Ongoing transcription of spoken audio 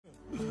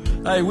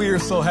Hey, we are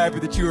so happy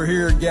that you are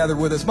here and gathered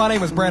with us. My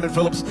name is Brandon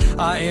Phillips.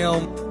 I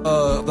am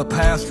the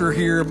pastor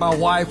here. My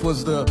wife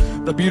was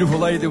the beautiful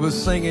lady that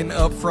was singing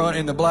up front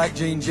in the black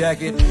jean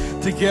jacket.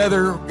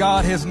 Together,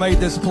 God has made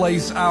this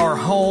place our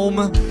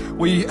home.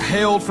 We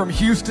hailed from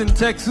Houston,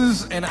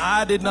 Texas, and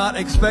I did not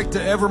expect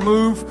to ever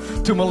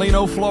move to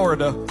Molino,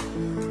 Florida.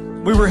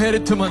 We were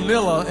headed to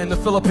Manila in the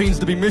Philippines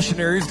to be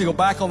missionaries, to go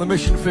back on the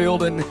mission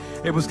field, and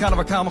it was kind of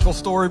a comical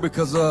story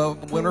because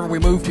whenever we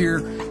moved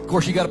here, of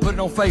course, you got to put it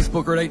on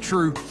Facebook or it ain't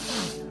true.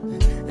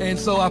 And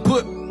so I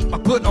put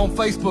on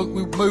Facebook,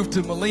 we moved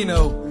to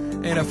Molino,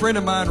 and a friend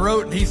of mine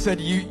wrote, and he said,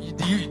 he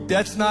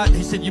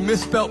said, you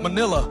misspelled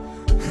Manila.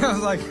 I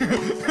was like,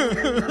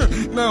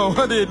 no,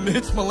 I didn't.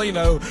 It's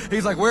Molino.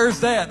 He's like,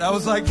 where's that? I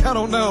was like, I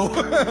don't know.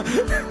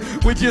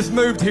 We just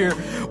moved here.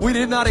 We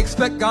did not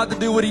expect God to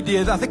do what he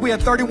did. I think we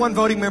had 31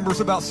 voting members,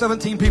 about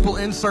 17 people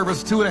in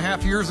service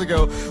 2.5 years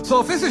ago.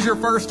 So if this is your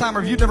first time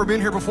or if you've never been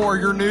here before or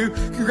you're new,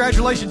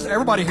 congratulations.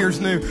 Everybody here is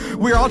new.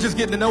 We're all just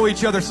getting to know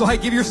each other. So, hey,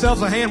 give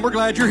yourselves a hand. We're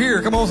glad you're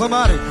here. Come on,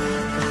 somebody.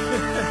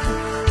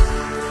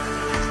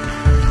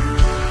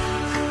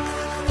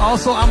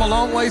 Also, I'm a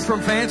long ways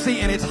from fancy,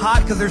 and it's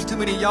hot because there's too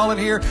many of y'all in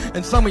here,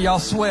 and some of y'all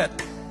sweat.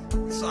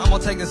 So I'm going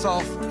to take this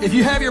off. If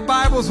you have your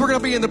Bibles, we're going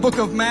to be in the book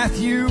of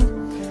Matthew.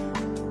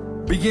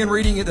 Begin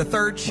reading at the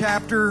 3rd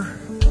chapter,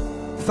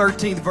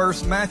 13th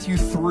verse, Matthew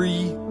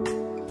 3,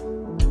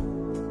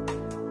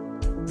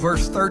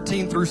 verse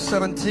 13 through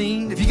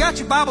 17. If you got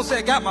your Bible, say,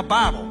 I got my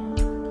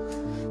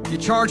Bible. If you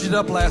charged it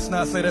up last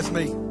night, say, that's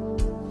me.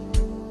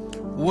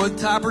 Wood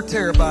type or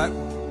terabyte,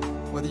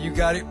 whether you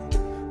got it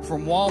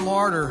from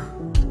Walmart or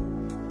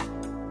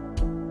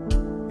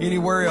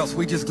anywhere else,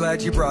 we just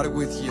glad you brought it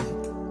with you.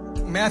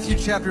 Matthew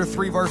chapter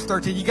 3, verse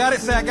 13. You got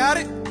it? Say, I got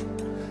it.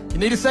 You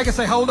need a second?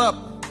 Say, hold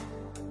up.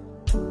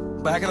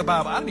 Back of the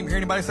Bible. I didn't even hear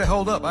anybody say,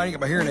 hold up. I didn't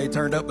get my hearing aid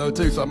turned up, though,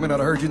 too, so I may not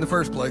have heard you in the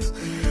first place.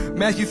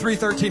 Matthew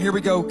 3:13, here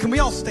we go. Can we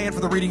all stand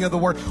for the reading of the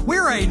Word?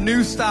 We're a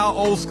new style,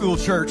 old school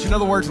church. In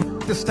other words, we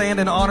have to stand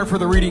in honor for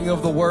the reading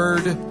of the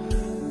Word.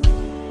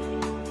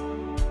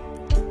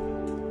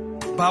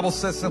 The Bible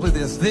says simply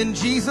this. Then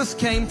Jesus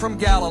came from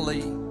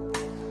Galilee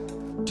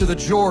to the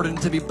Jordan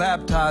to be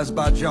baptized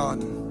by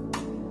John.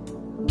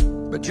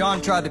 But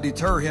John tried to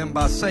deter him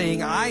by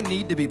saying, I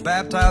need to be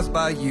baptized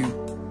by you,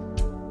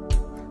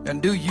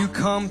 and do you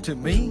come to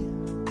me?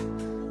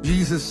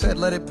 Jesus said,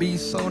 let it be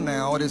so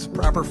now. It is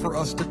proper for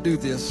us to do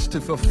this, to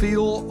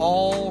fulfill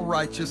all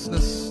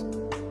righteousness.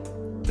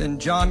 Then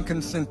John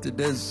consented.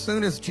 As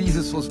soon as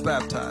Jesus was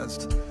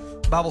baptized,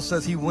 the Bible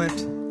says he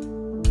went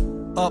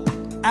up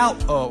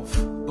out of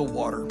the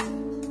water.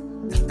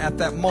 And at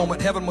that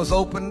moment, heaven was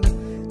opened,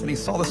 and he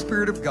saw the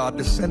Spirit of God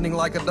descending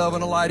like a dove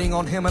and alighting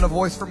on him, and a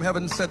voice from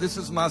heaven said, this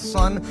is my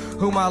Son,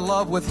 whom I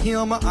love. With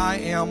him I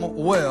am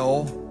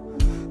well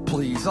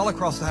pleased. All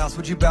across the house,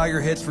 would you bow your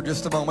heads for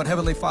just a moment?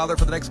 Heavenly Father,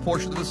 for the next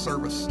portion of the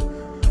service,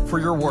 for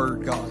your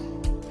word,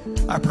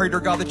 God, I pray, dear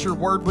God, that your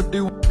word would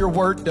do what your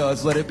word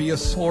does. Let it be a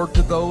sword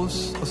to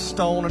those, a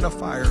stone and a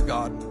fire,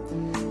 God.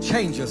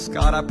 Change us,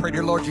 God. I pray,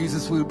 dear Lord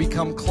Jesus, we would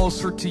become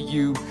closer to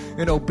you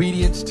in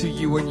obedience to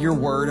you and your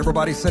word.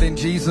 Everybody said in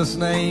Jesus'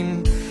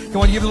 name.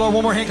 Come on, give the Lord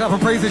one more hand clap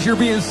of praise as you're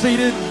being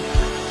seated.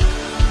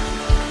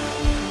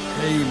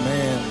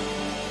 Amen.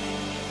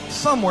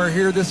 Somewhere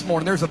here this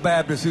morning, there's a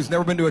Baptist who's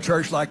never been to a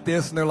church like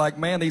this, and they're like,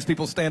 man, these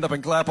people stand up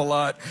and clap a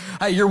lot.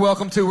 Hey, you're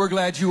welcome to. We're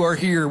glad you are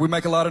here. We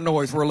make a lot of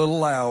noise. We're a little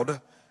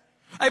loud.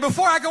 Hey,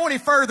 before I go any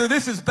further,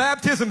 this is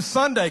Baptism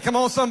Sunday. Come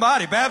on,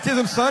 somebody.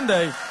 Baptism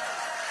Sunday.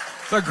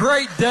 It's a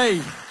great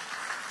day.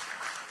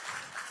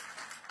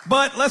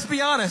 But let's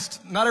be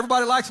honest, not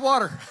everybody likes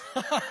water.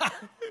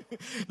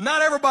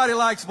 Not everybody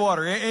likes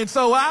water. And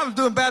so I was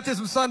doing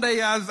Baptism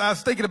Sunday. I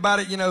was thinking about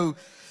it, you know,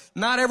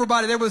 not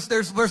everybody.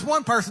 There's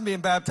one person being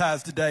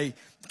baptized today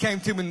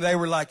came to me and they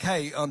were like,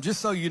 hey, just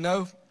so you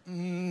know,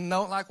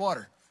 don't like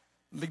water.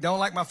 Don't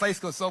like my face.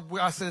 So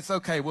I said, it's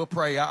okay. We'll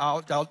pray.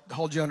 I'll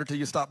hold you under till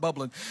you stop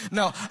bubbling.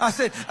 No, I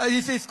said,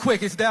 it's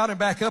quick. It's down and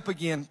back up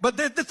again. But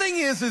the thing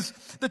is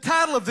the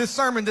title of this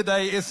sermon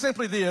today is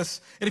simply this.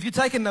 And if you're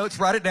taking notes,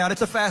 write it down.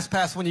 It's a fast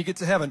pass when you get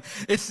to heaven.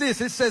 It's this.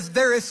 It says,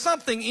 there is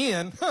something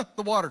in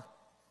the water.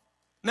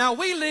 Now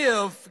we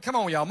live, come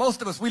on y'all,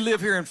 most of us, we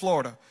live here in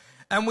Florida.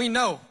 And we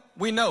know.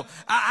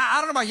 I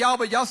don't know about y'all,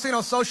 but y'all seen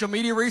on social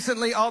media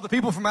recently all the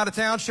people from out of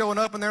town showing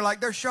up and they're like,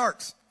 they're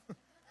sharks.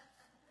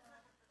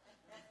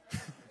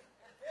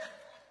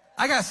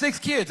 I got 6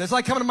 kids. It's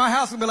like coming to my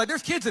house and be like,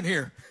 there's kids in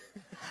here.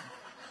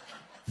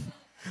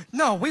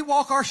 No, we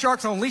walk our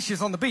sharks on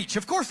leashes on the beach.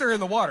 Of course they're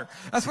in the water.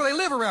 That's where they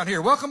live around here.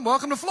 Welcome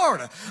to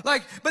Florida.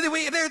 But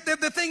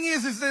the thing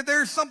is that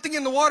there's something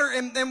in the water,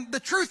 and the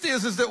truth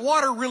is that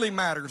water really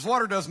matters.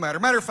 Water does matter.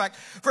 Matter of fact,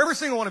 for every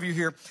single one of you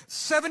here,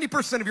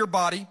 70% of your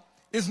body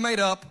is made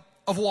up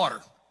of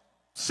water.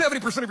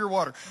 70% of your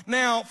water.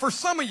 Now, for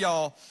some of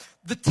y'all,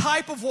 the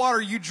type of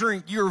water you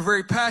drink, you're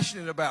very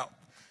passionate about.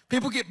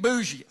 People get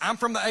bougie. I'm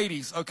from the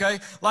 80s, okay?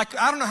 Like,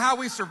 I don't know how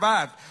we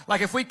survived. Like,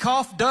 if we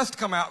coughed, dust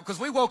come out. Because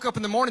we woke up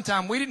in the morning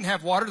time, we didn't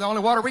have water. The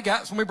only water we got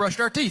was when we brushed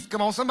our teeth.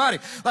 Come on, somebody.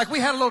 Like, we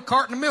had a little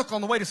carton of milk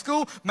on the way to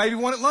school, maybe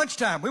one at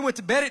lunchtime. We went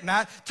to bed at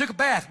night, took a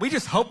bath. We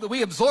just hoped that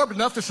we absorbed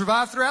enough to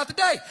survive throughout the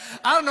day.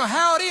 I don't know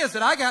how it is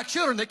that I got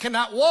children that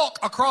cannot walk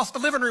across the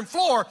living room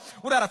floor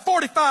without a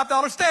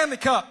 $45 Stanley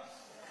Cup.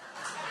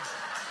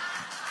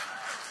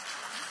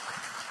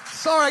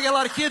 Sorry, I got a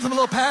lot of kids. I'm a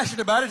little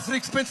passionate about it. It's an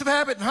expensive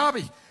habit and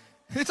hobby.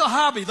 It's a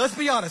hobby. Let's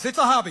be honest. It's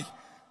a hobby.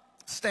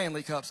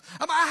 Stanley Cups.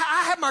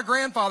 I had my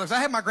grandfather's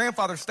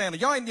Stanley.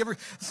 Y'all ain't ever,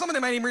 some of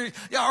them ain't even really,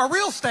 yeah, a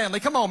real Stanley.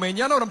 Come on, man.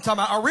 Y'all know what I'm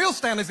talking about. A real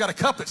Stanley's got a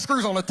cup that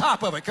screws on the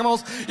top of it. Come on.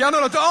 Y'all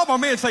know what all my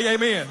men say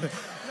amen. You know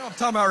what I'm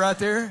talking about right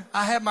there.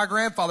 I had my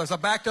grandfather's. I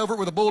backed over it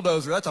with a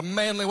bulldozer. That's a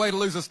manly way to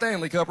lose a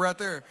Stanley Cup right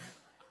there.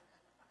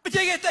 But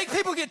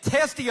people get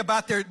testy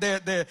about their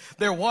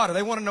water.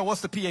 They want to know, what's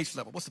the pH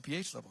level? What's the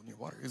pH level in your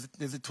water?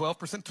 Is it 12%,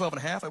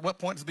 12.5? At what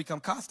point does it become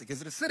caustic? Is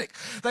it acidic?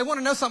 They want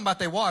to know something about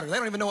their water. They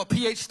don't even know what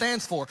pH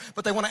stands for,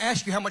 but they want to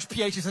ask you how much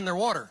pH is in their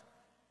water.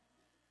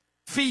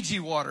 Fiji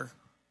water.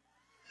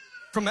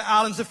 From the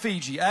islands of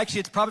Fiji.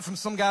 Actually, it's probably from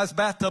some guy's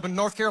bathtub in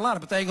North Carolina,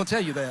 but they ain't going to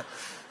tell you that.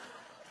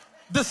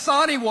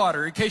 Dasani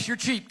water, in case you're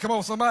cheap. Come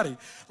on, somebody.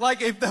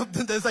 Like, if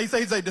they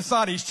say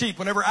Dasani's cheap.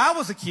 Whenever I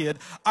was a kid,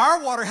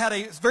 our water had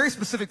a very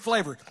specific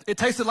flavor. It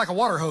tasted like a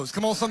water hose.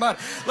 Come on, somebody.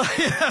 Like,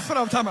 that's what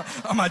I'm talking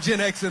about. I'm my Gen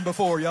Xing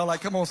before, y'all. Like,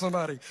 come on,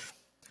 somebody.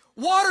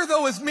 Water,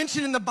 though, is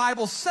mentioned in the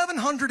Bible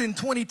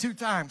 722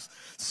 times.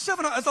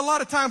 That's a lot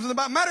of times in the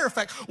Bible. Matter of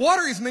fact,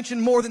 water is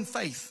mentioned more than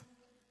faith.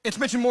 It's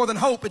mentioned more than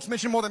hope. It's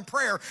mentioned more than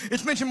prayer.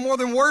 It's mentioned more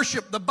than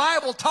worship. The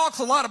Bible talks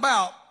a lot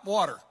about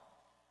water.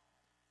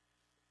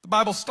 The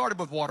Bible started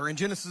with water. In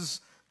Genesis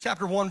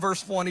chapter 1,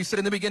 verse 1, he said,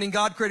 in the beginning,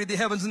 God created the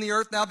heavens and the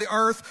earth. Now the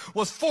earth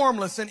was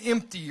formless and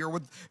empty, or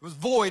it was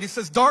void. He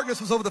says,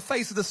 darkness was over the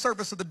face of the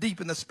surface of the deep,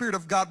 and the Spirit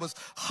of God was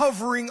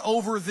hovering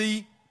over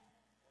the...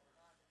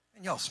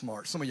 And y'all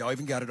smart. Some of y'all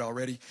even got it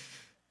already.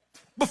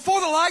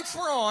 Before the lights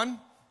were on,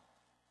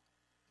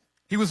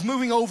 he was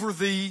moving over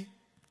the...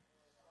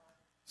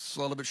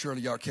 Slowly but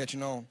surely, y'all are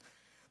catching on.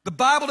 The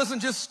Bible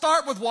doesn't just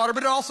start with water,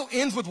 but it also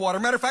ends with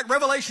water. Matter of fact,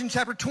 Revelation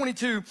chapter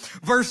 22,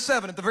 verse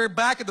 7, at the very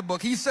back of the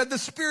book, he said, the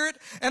Spirit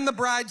and the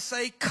bride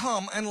say,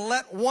 come, and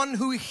let one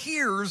who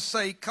hears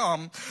say,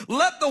 come.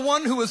 Let the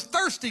one who is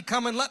thirsty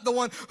come, and let the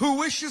one who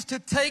wishes to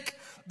take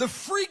the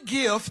free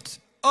gift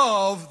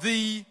of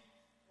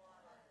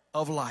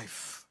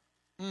life.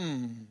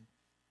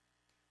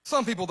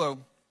 Some people, though,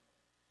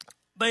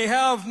 they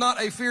have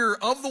not a fear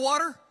of the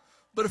water,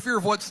 but a fear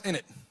of what's in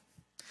it.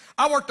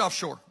 I worked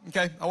offshore,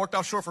 okay? I worked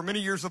offshore for many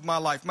years of my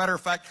life. Matter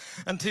of fact,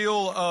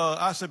 until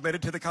I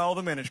submitted to the call of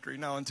the ministry.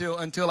 No,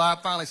 until I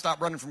finally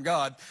stopped running from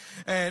God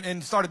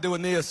and started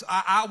doing this.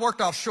 I worked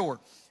offshore.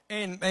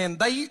 And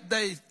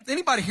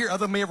anybody here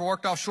other than me ever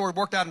worked offshore,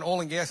 worked out in the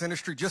oil and gas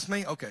industry? Just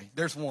me? Okay,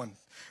 there's one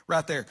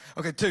right there.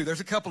 Okay, two, there's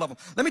a couple of them.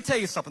 Let me tell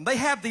you something. They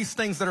have these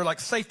things that are like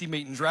safety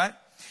meetings, right?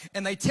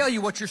 And they tell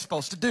you what you're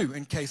supposed to do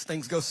in case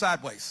things go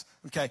sideways,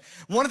 okay?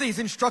 One of these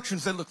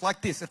instructions that look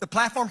like this. If the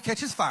platform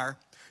catches fire,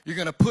 you're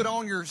going to put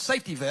on your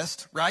safety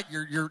vest, right?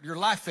 Your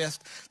life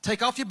vest.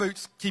 Take off your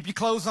boots. Keep your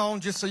clothes on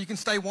just so you can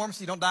stay warm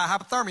so you don't die of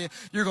hypothermia.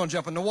 You're going to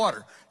jump in the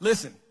water.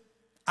 Listen,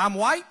 I'm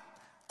white.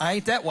 I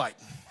ain't that white.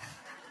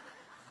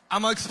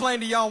 I'm going to explain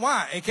to y'all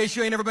why, in case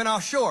you ain't ever been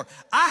offshore.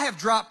 I have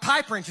dropped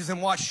pipe wrenches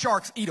and watched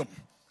sharks eat them.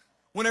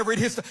 Whenever it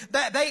hits,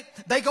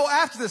 they go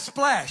after the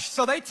splash.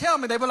 So they tell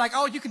me, they were like,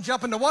 oh, you can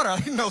jump in the water. I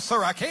said, no,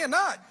 sir, I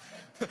cannot.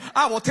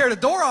 I will tear the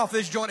door off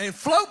this joint and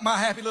float my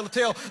happy little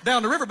tail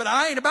down the river, but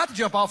I ain't about to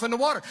jump off in the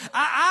water.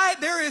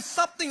 There's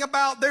something in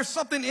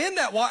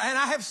that water, and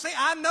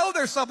I know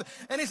there's something,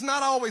 and it's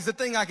not always the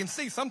thing I can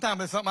see.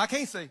 Sometimes it's something I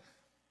can't see.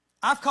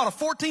 I've caught a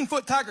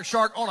 14-foot tiger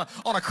shark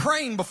on a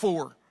crane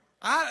before.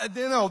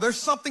 There's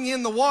something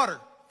in the water.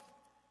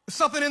 There's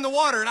something in the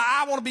water, and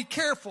I want to be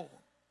careful.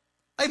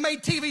 They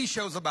made TV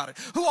shows about it.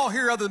 Who all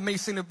here other than me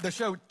seen the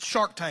show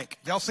Shark Tank?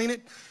 Y'all seen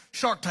it?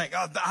 Shark Tank.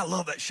 I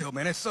love that show,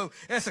 man. It's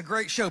a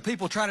great show.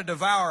 People trying to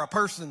devour a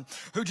person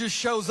who just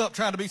shows up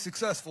trying to be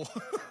successful.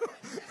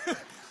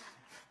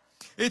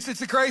 It's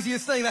the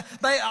craziest thing.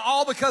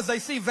 All because they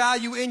see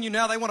value in you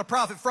now, they want to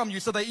profit from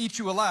you, so they eat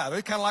you alive.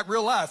 It's kind of like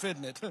real life,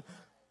 isn't it?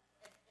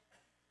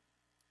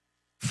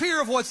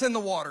 Fear of what's in the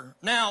water.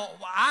 Now,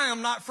 I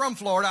am not from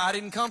Florida. I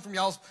didn't come from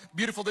y'all's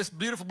beautiful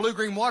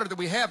blue-green water that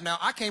we have now.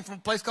 I came from a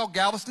place called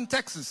Galveston,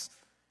 Texas.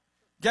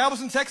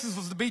 Galveston, Texas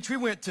was the beach we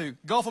went to.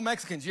 Gulf of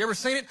Mexicans. You ever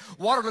seen it?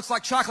 Water looks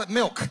like chocolate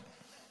milk.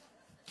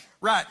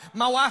 Right.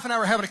 My wife and I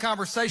were having a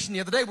conversation the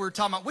other day. We were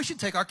talking about we should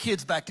take our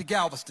kids back to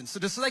Galveston so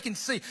they can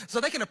see,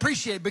 so they can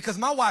appreciate, because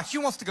my wife, she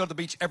wants to go to the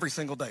beach every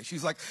single day.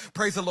 She's like,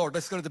 praise the Lord,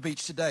 let's go to the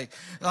beach today.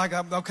 Like,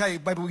 okay,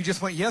 baby, we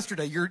just went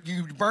yesterday.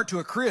 You burnt to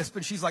a crisp.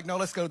 And she's like, no,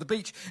 let's go to the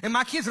beach. And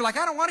my kids are like,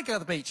 I don't want to go to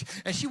the beach.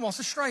 And she wants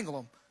to strangle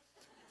them.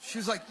 She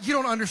was like, you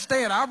don't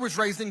understand. I was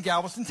raised in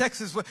Galveston,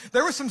 Texas.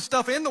 There was some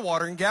stuff in the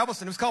water in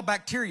Galveston. It was called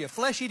bacteria,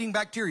 flesh-eating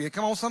bacteria.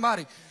 Come on,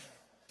 somebody.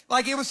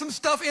 Like it was some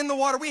stuff in the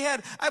water.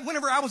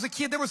 Whenever I was a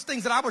kid, there was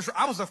things that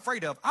I was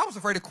afraid of. I was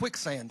afraid of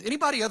quicksand.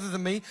 Anybody other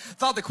than me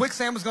thought that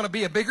quicksand was going to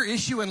be a bigger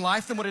issue in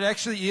life than what it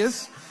actually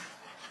is?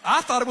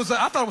 I thought it was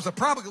a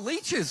problem.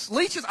 Leeches.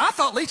 I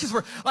thought leeches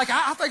were, like,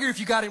 I figured if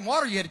you got in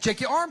water, you had to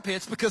check your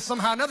armpits because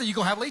somehow or another you're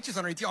going to have leeches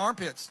underneath your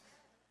armpits.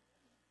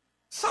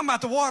 Something about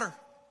the water.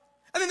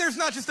 And then there's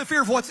not just the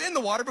fear of what's in the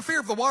water, but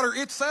fear of the water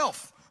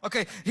itself.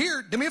 Okay,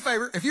 here, do me a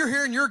favor. If you're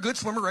here and you're a good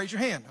swimmer, raise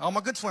your hand. All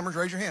my good swimmers,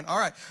 raise your hand. All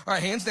right,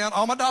 hands down.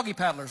 All my doggy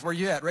paddlers, where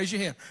you at? Raise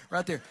your hand.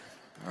 Right there.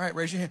 All right,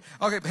 raise your hand.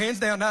 Okay, hands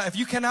down. Now, if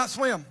you cannot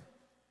swim,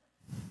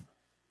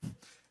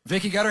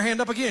 Vicky got her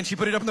hand up again. She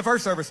put it up in the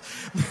first service.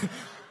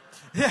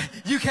 Yeah,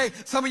 you can't,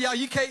 some of y'all,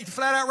 you can't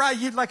flat out right.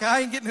 You're like, I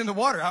ain't getting in the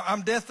water.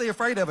 I'm deathly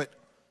afraid of it.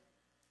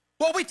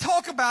 What we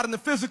talk about in the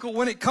physical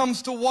when it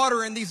comes to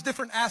water and these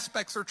different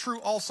aspects are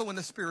true also in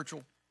the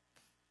spiritual.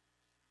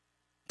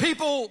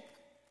 People,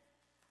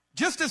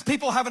 just as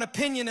people have an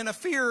opinion and a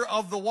fear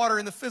of the water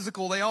in the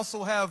physical, they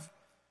also have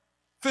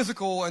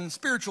physical and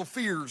spiritual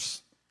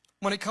fears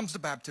when it comes to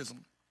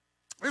baptism.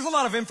 There's a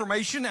lot of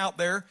information out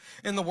there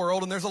in the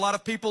world, and there's a lot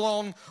of people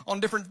on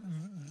different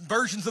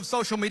versions of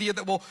social media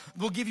that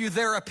will give you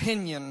their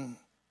opinion.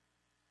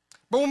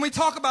 But when we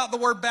talk about the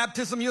word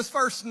baptism, you must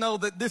first know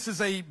that this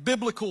is a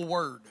biblical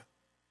word.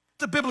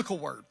 It's a biblical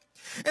word.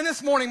 And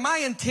this morning, my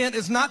intent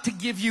is not to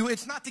give you,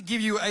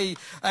 a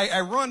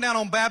rundown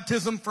on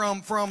baptism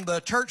from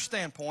the church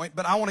standpoint,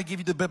 but I want to give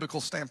you the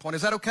biblical standpoint.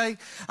 Is that okay?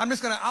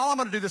 All I'm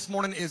going to do this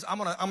morning is I'm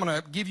going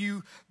to give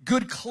you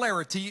good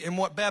clarity in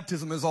what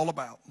baptism is all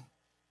about.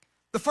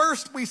 The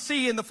first we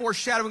see in the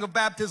foreshadowing of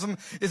baptism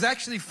is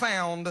actually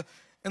found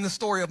in the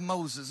story of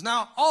Moses.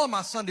 Now, all of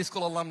my Sunday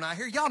school alumni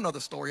here, y'all know the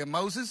story of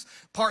Moses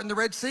parting the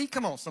Red Sea.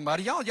 Come on,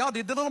 somebody. Y'all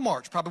did the little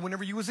march probably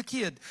whenever you was a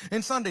kid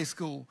in Sunday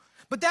school.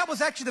 But that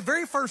was actually the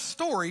very first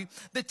story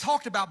that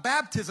talked about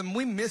baptism.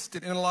 We missed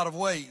it in a lot of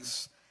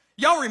ways.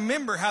 Y'all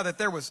remember how that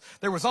there was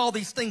all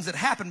these things that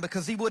happened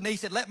because he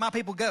said, let my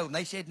people go. And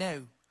they said,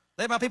 no.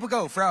 Let my people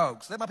go,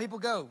 frogs. Let my people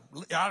go.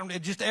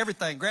 Just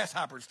everything,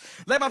 grasshoppers.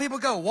 Let my people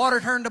go. Water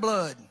turned to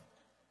blood.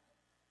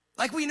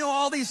 Like we know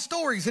all these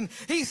stories. And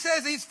he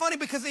says, it's funny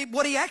because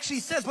what he actually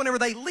says whenever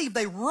they leave,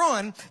 they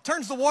run,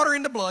 turns the water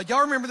into blood.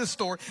 Y'all remember this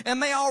story.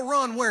 And they all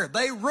run where?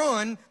 They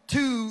run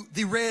to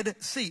the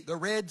Red Sea. The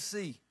Red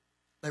Sea.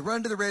 They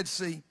run to the Red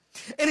Sea.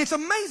 And it's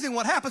amazing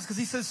what happens because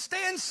he says,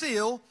 stand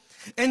still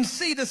and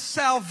see the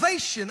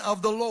salvation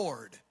of the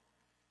Lord.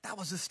 That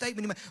was the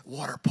statement he made.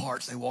 Water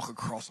parts, they walk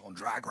across on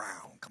dry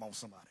ground. Come on,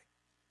 somebody.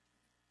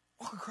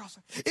 Walk across.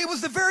 It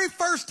was the very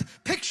first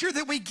picture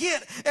that we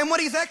get. And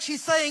what he's actually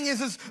saying is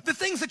the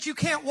things that you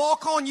can't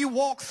walk on, you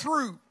walk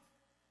through.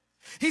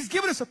 He's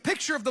given us a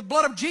picture of the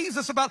blood of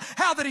Jesus about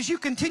how that as you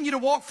continue to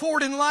walk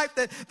forward in life,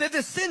 that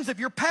the sins of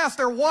your past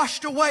are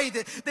washed away,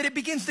 that it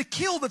begins to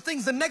kill the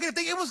things, the negative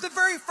things. It was the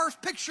very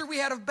first picture we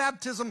had of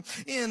baptism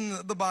in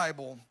the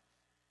Bible.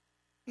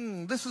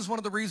 This is one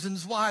of the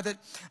reasons why that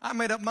I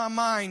made up my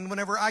mind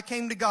whenever I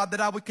came to God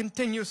that I would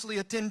continuously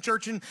attend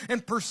church and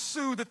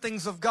pursue the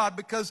things of God,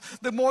 because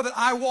the more that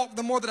I walk,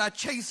 the more that I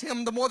chase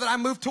Him, the more that I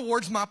move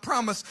towards my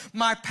promise.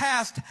 My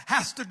past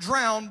has to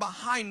drown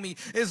behind me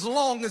as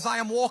long as I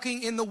am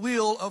walking in the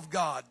will of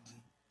God.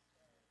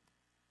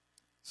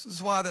 This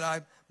is why that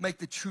I make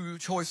the true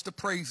choice to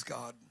praise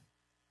God.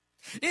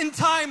 In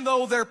time,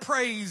 though, their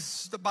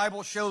praise, the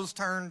Bible shows,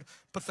 turned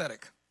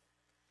pathetic.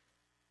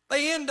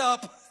 They end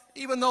up,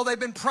 even though they've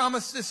been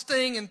promised this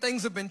thing and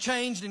things have been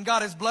changed and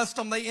God has blessed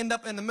them, they end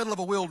up in the middle of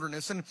a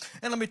wilderness. And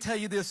let me tell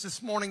you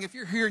this morning, if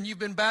you're here and you've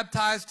been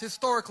baptized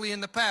historically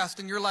in the past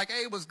and you're like,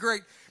 hey, it was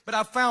great, but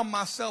I found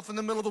myself in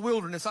the middle of the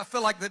wilderness. I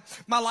feel like that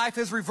my life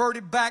has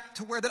reverted back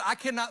to where that I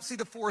cannot see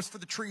the forest for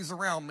the trees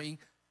around me.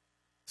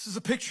 This is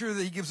a picture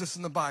that he gives us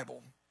in the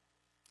Bible.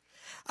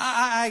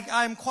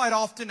 I'm quite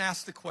often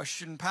asked the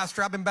question,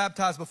 Pastor, I've been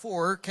baptized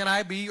before. Can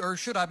I be or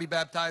should I be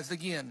baptized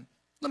again?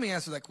 Let me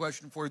answer that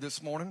question for you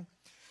this morning.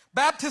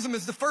 Baptism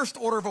is the first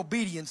order of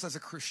obedience as a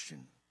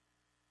Christian.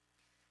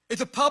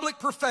 It's a public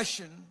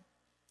profession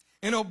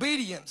in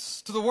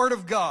obedience to the Word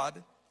of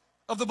God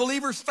of the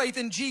believer's faith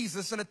in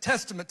Jesus and a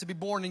testament to be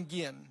born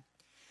again.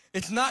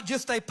 It's not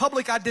just a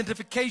public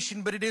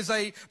identification, but it is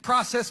a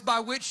process by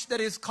which that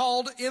is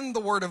called in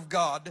the Word of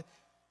God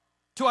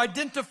to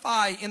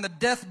identify in the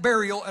death,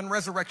 burial, and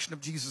resurrection of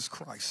Jesus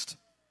Christ.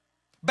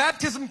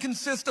 Baptism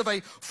consists of a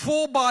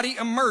full-body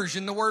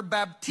immersion. The word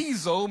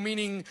baptizo,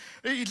 meaning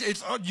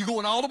you're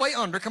going all the way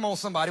under. Come on,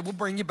 somebody. We'll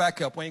bring you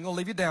back up. We ain't going to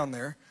leave you down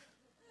there.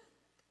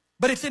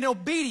 But it's in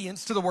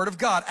obedience to the Word of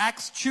God.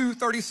 Acts 2,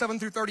 37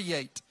 through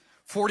 38,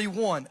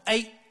 41,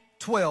 8,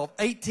 12,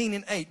 18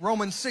 and 8,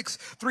 Romans 6,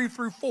 3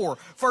 through 4,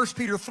 1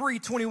 Peter 3,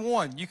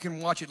 21. You can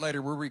watch it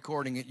later. We're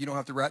recording it. You don't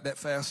have to write that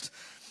fast.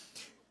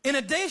 In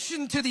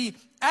addition to the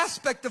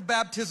aspect of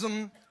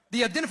baptism,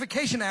 the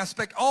identification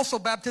aspect, also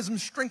baptism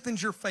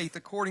strengthens your faith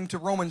according to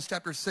Romans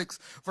chapter 6,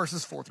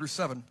 verses 4 through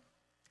 7.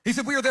 He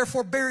said, we are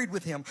therefore buried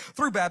with him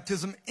through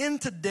baptism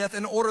into death,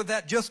 in order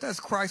that just as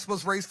Christ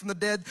was raised from the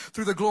dead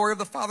through the glory of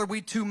the Father,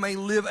 we too may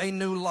live a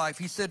new life.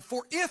 He said,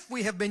 for if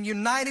we have been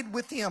united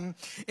with him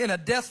in a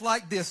death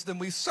like this, then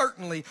we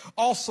certainly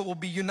also will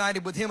be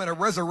united with him in a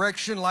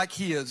resurrection like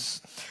his.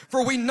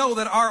 For we know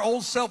that our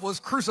old self was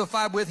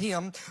crucified with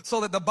him, so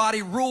that the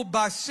body ruled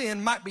by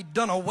sin might be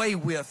done away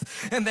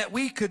with, and that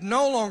we should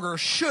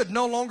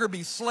no longer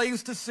be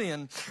slaves to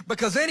sin,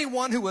 because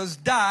anyone who has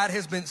died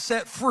has been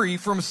set free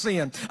from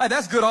sin. Hey,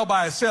 that's good all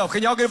by itself.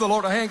 Can y'all give the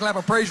Lord a hand clap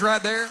of praise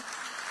right there?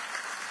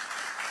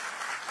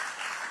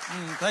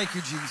 Thank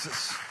you,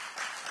 Jesus.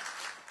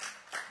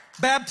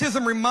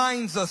 Baptism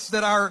reminds us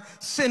that our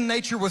sin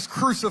nature was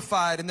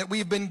crucified and that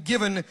we've been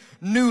given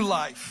new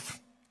life.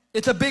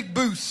 It's a big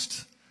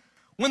boost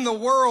when the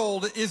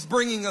world is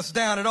bringing us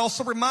down. It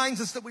also reminds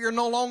us that we are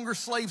no longer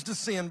slaves to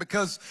sin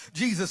because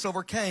Jesus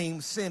overcame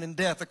sin and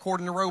death,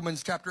 according to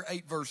Romans chapter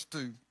 8, verse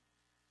 2.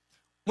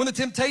 When the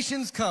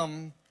temptations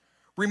come,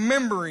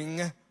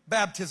 remembering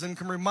baptism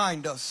can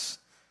remind us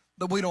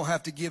that we don't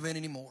have to give in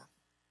anymore.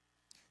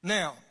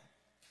 Now,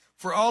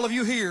 for all of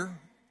you here,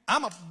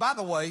 by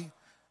the way,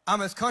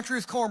 I'm as country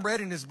as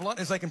cornbread and as blunt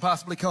as they can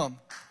possibly come.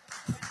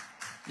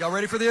 Y'all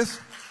ready for this?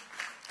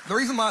 The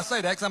reason why I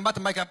say that is because I'm about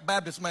to make a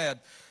Baptist mad.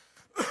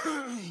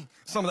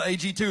 Some of the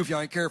AG too, if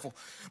y'all ain't careful.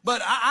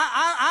 But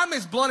I'm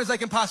as blunt as they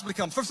can possibly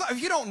come. So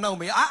if you don't know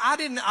me,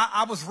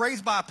 I was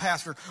raised by a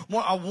pastor,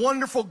 a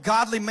wonderful,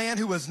 godly man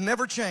who has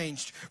never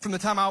changed from the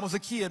time I was a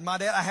kid. My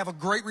dad, I have a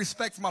great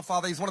respect for my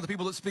father. He's one of the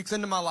people that speaks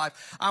into my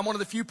life. I'm one of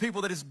the few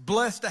people that is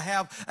blessed to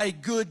have a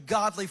good,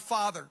 godly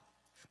father.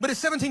 But at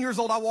 17 years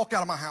old, I walked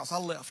out of my house. I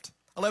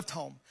left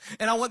home.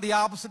 And I went the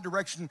opposite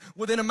direction.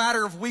 Within a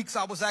matter of weeks,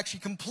 I was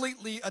actually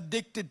completely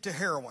addicted to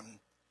heroin.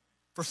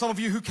 For some of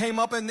you who came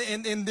up in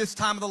this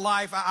time of the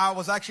life, I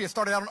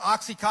started out on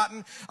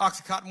Oxycontin.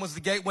 Oxycontin was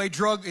the gateway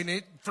drug,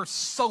 and for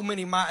so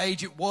many my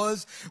age it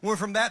was. Went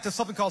from that to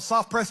something called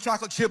soft-pressed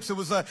chocolate chips. It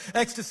was an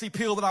ecstasy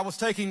pill that I was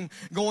taking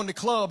going to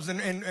clubs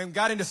and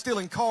got into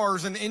stealing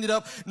cars and ended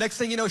up, next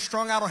thing you know,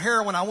 strung out on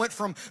heroin. I went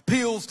from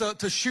pills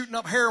to shooting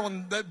up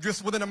heroin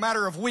just within a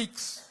matter of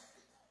weeks.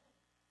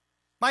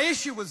 My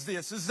issue was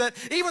this, is that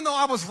even though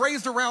I was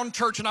raised around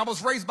church and I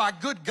was raised by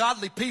good,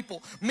 godly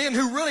people, men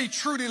who really,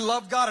 truly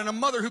loved God, and a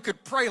mother who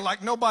could pray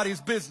like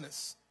nobody's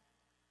business,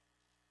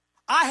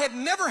 I had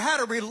never had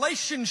a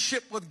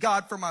relationship with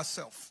God for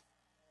myself.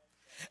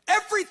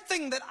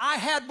 Everything that I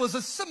had was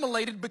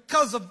assimilated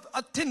because of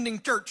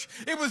attending church.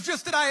 It was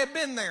just that I had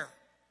been there.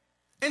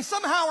 And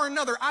somehow or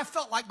another, I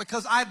felt like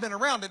because I had been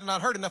around it and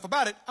I'd heard enough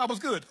about it, I was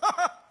good.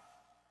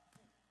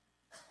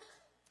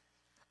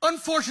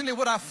 Unfortunately,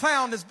 what I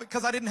found is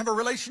because I didn't have a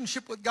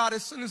relationship with God,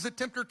 as soon as the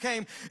tempter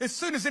came, as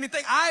soon as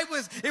anything,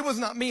 it was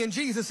not me and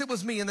Jesus, it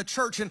was me and the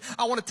church. And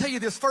I want to tell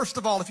you this, first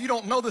of all, if you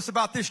don't know this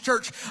about this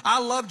church, I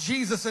love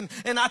Jesus, and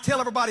I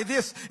tell everybody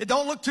this,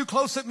 don't look too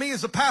close at me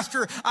as a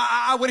pastor.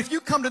 If you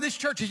come to this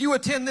church, if you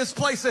attend this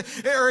place,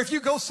 or if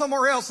you go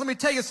somewhere else, let me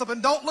tell you something,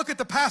 don't look at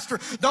the pastor,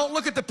 don't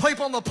look at the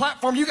people on the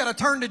platform, you got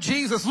to turn to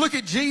Jesus. Look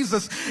at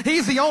Jesus.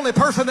 He's the only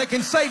person that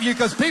can save you,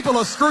 because people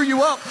will screw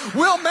you up.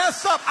 We'll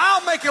mess up.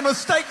 I'll make a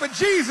mistake, but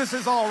Jesus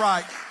is all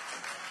right.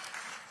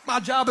 My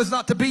job is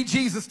not to be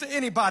Jesus to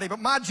anybody, but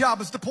my job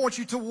is to point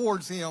you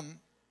towards him.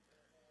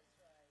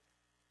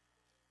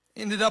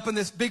 Ended up in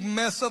this big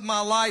mess of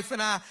my life,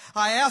 and I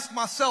asked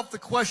myself the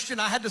question.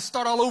 I had to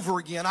start all over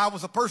again. I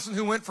was a person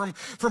who went from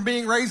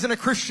being raised in a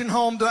Christian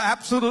home to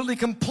absolutely,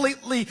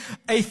 completely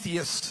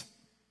atheist.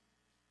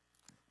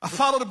 I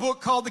followed a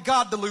book called The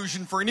God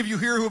Delusion, for any of you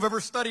here who have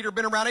ever studied or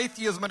been around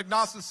atheism and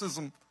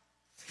agnosticism.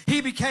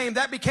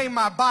 That became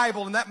my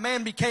Bible, and that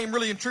man became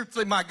really and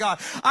truthfully my God.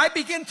 I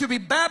began to be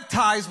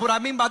baptized. What I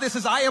mean by this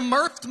is I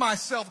immersed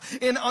myself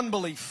in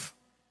unbelief.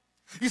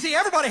 You see,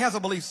 everybody has a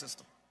belief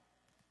system.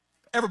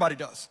 Everybody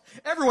does.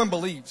 Everyone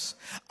believes.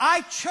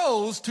 I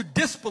chose to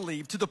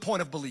disbelieve to the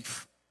point of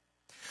belief.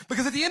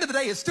 Because at the end of the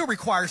day, it still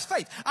requires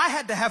faith. I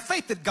had to have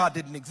faith that God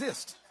didn't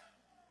exist.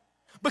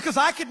 Because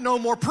I could no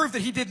more prove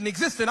that he didn't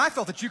exist than I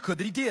felt that you could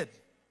that he did.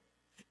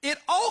 It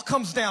all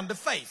comes down to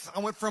faith. I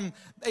went from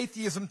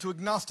atheism to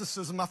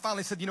agnosticism. I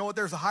finally said, you know what,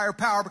 there's a higher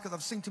power, because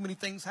I've seen too many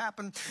things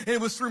happen. And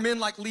it was through men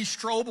like Lee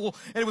Strobel,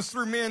 and it was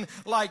through men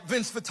like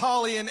Vince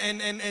Vitale and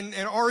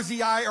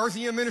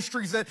RZM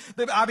Ministries that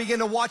I began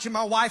to watch, and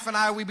my wife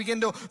and we began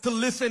to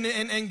listen,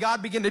 and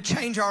God began to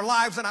change our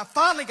lives. And I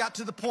finally got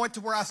to the point to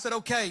where I said,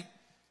 okay,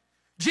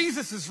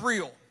 Jesus is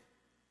real.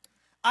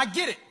 I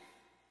get it.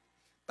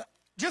 But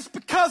just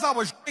because I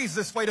was raised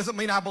this way doesn't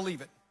mean I believe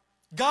it.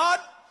 God,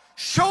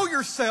 show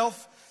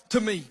yourself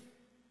to me.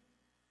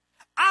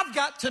 I've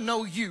got to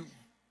know you.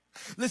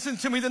 Listen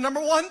to me. The number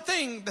one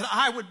thing that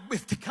I would,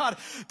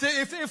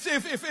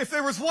 if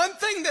there was one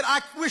thing that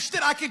I wish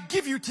that I could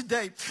give you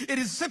today, it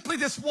is simply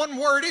this one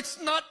word. It's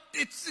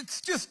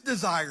just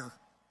desire.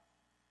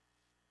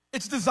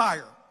 It's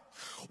desire.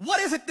 What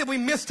is it that we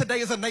miss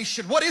today as a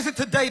nation? What is it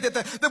today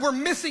that we're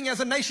missing as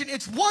a nation?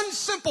 It's one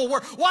simple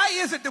word. Why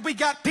is it that we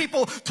got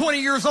people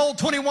 20 years old,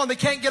 21, that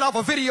can't get off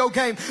a video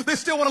game? They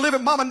still want to live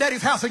at mom and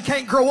daddy's house and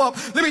can't grow up.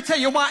 Let me tell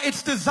you why.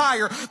 It's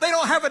desire. They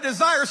don't have a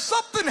desire.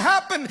 Something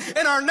happened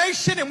in our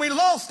nation and we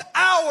lost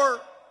our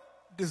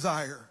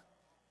desire.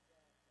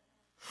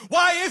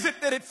 Why is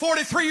it that at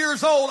 43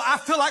 years old, I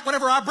feel like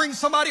whenever I bring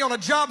somebody on a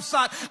job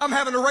site, I'm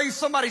having to raise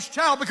somebody's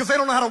child because they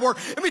don't know how to work?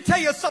 Let me tell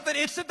you something.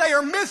 It's that they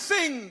are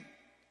missing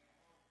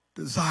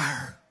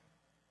desire.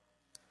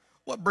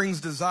 What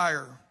brings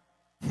desire?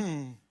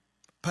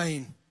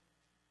 Pain.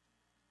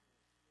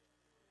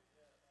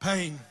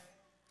 Pain.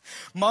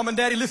 Mom and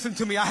daddy, listen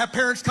to me. I have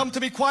parents come to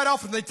me quite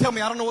often. They tell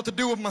me I don't know what to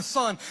do with my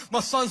son. My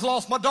son's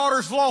lost. My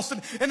daughter's lost.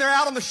 And they're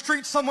out on the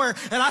street somewhere.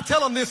 And I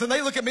tell them this and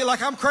they look at me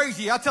like I'm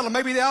crazy. I tell them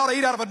maybe they ought to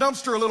eat out of a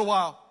dumpster a little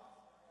while.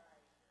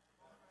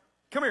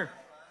 Come here.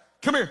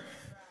 Come here.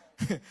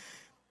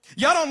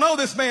 Y'all don't know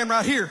this man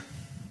right here.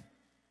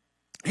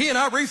 He and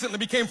I recently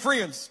became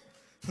friends.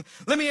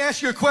 Let me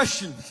ask you a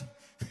question.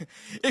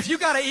 If you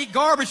got to eat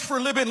garbage for a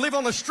living, live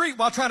on the street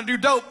while trying to do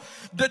dope,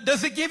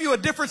 does it give you a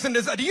difference in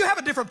desire? Do you have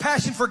a different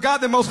passion for God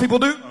than most people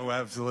do? Oh,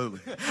 absolutely.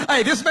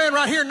 Hey, this man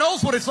right here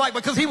knows what it's like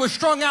because he was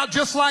strung out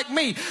just like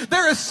me.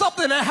 There is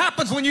something that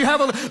happens when you have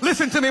a,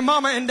 listen to me,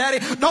 mama and daddy,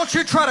 don't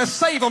you try to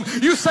save them.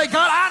 You say,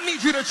 God, I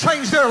need you to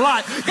change their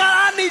life.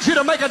 God, I need you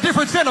to make a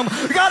difference in them.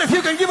 God, if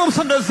you can give them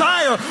some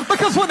desire,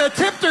 because when the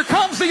tempter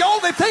comes, the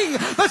only thing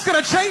that's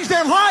going to change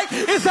their life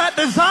is that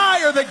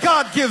desire that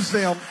God gives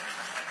them.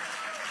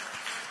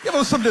 Give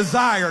them some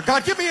desire.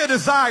 God, give me a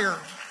desire.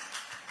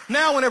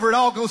 Now, whenever it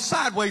all goes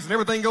sideways and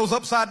everything goes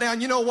upside down,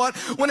 you know what?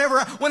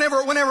 Whenever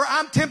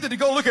I'm tempted to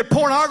go look at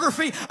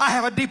pornography, I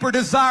have a deeper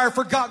desire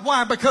for God.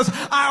 Why? Because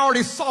I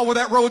already saw where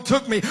that road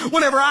took me.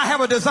 Whenever I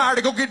have a desire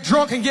to go get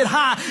drunk and get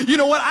high, you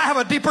know what? I have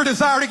a deeper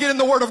desire to get in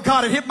the Word of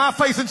God and hit my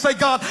face and say,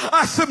 God,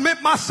 I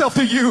submit myself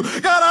to you.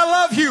 God, I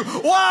love you.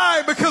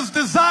 Why? Because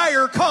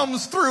desire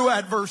comes through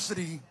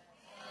adversity.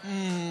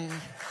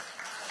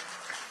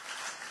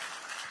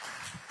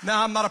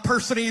 Now, I'm not a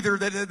person either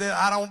that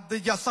I don't,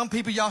 some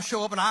people, y'all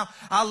show up and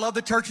I love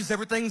the churches.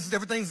 Everything's,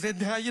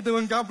 how you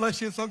doing? God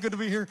bless you. It's so good to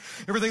be here.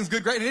 Everything's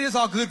good, great. And it is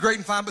all good, great,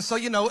 and fine. But so,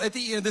 you know, at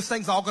the end, this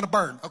thing's all going to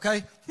burn,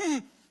 okay?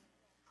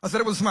 I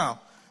said it with a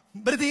smile.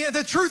 But at the end,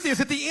 the truth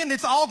is, at the end,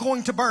 it's all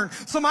going to burn.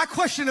 So my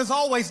question is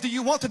always, do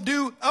you want to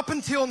do up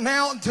until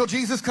now, until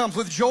Jesus comes,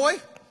 with joy?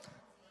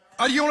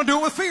 Or do you want to do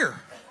it with fear?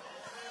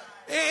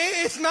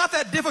 It's not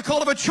that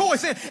difficult of a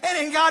choice.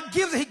 And God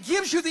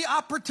gives you the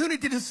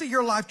opportunity to see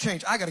your life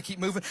change. I got to keep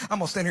moving. I'm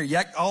going to stand here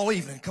yak all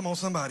evening. Come on,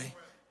 somebody.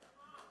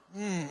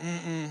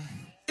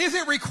 Is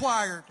it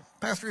required?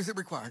 Pastor, is it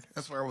required?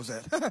 That's where I was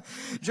at.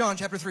 John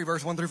chapter 3,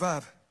 verse 1 through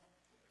 5.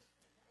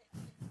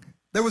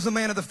 There was a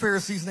man of the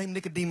Pharisees named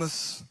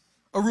Nicodemus,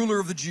 a ruler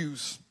of the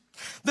Jews.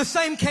 The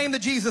same came to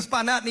Jesus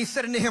by night, and he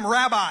said unto him,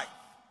 Rabbi,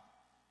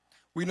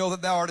 we know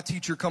that thou art a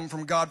teacher come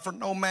from God, for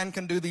no man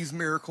can do these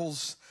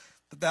miracles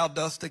that thou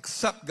dost,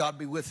 except God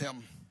be with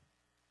him.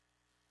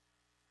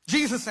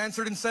 Jesus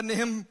answered and said unto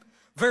him,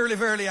 Verily,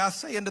 verily, I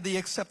say unto thee,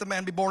 except a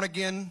man be born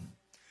again,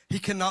 he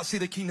cannot see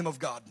the kingdom of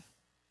God.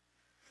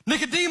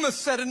 Nicodemus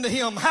said unto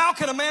him, How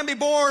can a man be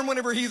born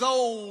whenever he's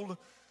old?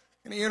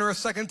 Can he enter a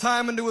second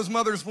time into his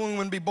mother's womb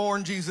and be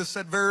born? Jesus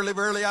said, Verily,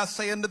 verily, I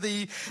say unto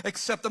thee,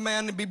 except a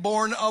man be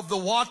born of the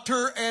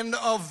water and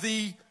of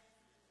the...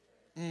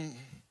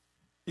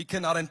 he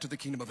cannot enter the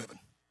kingdom of heaven.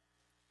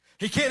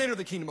 He can't enter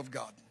the kingdom of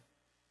God.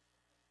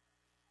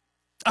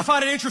 I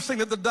find it interesting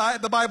that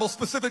the Bible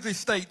specifically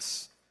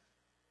states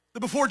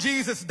that before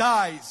Jesus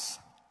dies,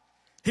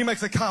 he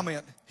makes a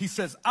comment. He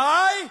says,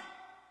 I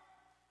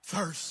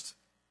thirst.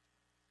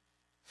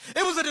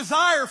 It was a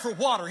desire for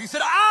water. He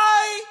said,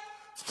 I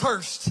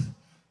thirst.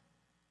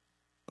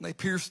 When they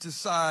pierced his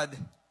side,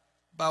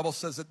 the Bible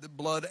says that the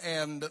blood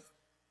and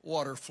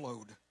water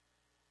flowed.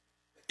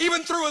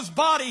 Even through his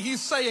body,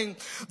 he's saying,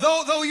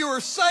 though you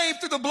are saved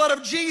through the blood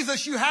of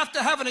Jesus, you have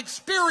to have an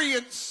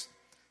experience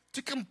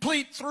to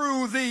complete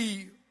through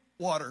the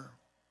water.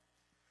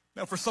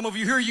 Now, for some of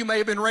you here, you may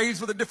have been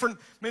raised with a different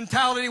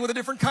mentality, with a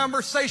different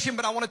conversation,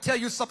 but I want to tell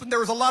you something.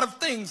 There is a lot of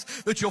things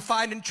that you'll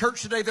find in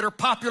church today that are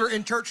popular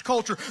in church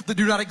culture that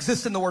do not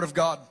exist in the Word of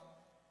God.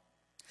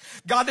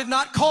 God did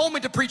not call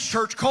me to preach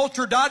church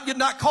culture. God did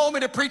not call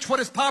me to preach what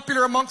is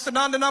popular amongst the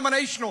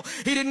non-denominational.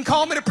 He didn't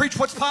call me to preach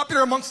what's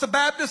popular amongst the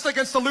Baptist,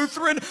 against the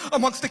Lutheran,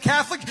 amongst the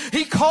Catholic.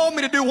 He called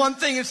me to do one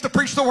thing. It's to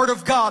preach the Word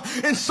of God.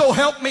 And so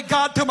help me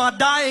God to my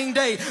dying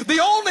day. The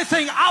only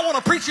thing I want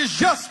to preach is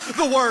just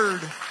the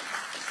Word.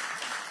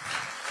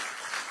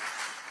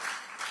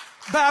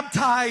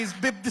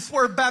 Baptized, this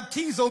word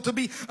baptizo, to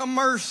be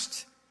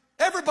immersed.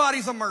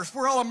 Everybody's immersed.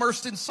 We're all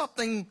immersed in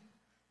something,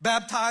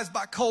 baptized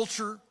by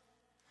culture.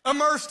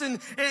 Immersed in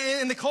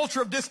the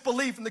culture of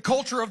disbelief, in the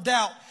culture of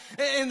doubt,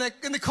 in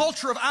the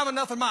culture of I'm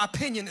enough and my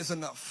opinion is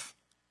enough.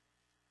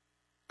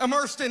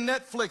 Immersed in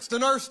Netflix,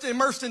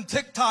 immersed in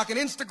TikTok and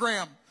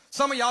Instagram.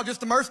 Some of y'all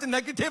just immersed in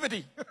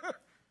negativity.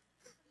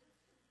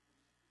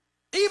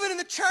 Even in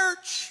the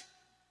church,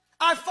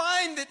 I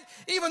find that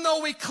even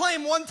though we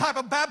claim one type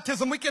of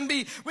baptism, we can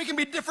be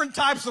different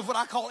types of what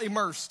I call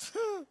immersed.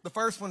 The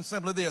first one's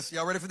simply this.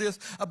 Y'all ready for this?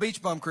 A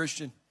beach bum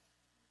Christian.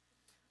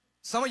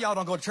 Some of y'all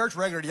don't go to church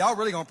regularly. Y'all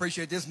really going to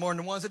appreciate this more than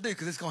the ones that do,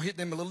 because it's going to hit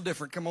them a little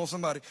different. Come on,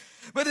 somebody.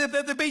 But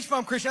the beach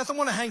bum Christian, that's the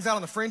one that hangs out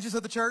on the fringes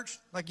of the church.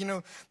 Like, you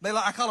know,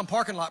 I call them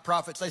parking lot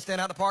prophets. They stand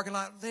out in the parking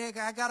lot.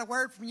 I got a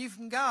word from you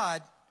from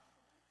God.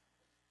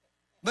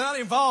 They're not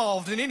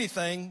involved in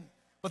anything,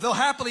 but they'll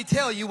happily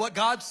tell you what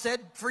God said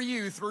for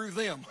you through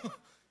them.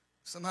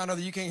 Somehow or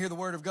another, you can't hear the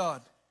word of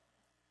God.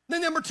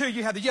 Then number two,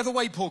 you have the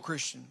wade pool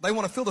Christian. They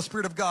want to feel the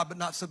Spirit of God but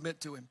not submit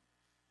to Him.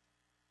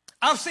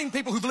 I've seen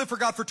people who've lived for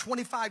God for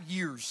 25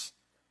 years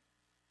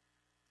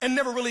and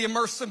never really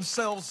immersed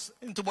themselves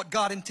into what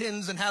God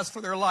intends and has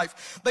for their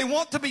life. They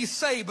want to be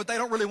saved, but they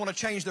don't really want to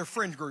change their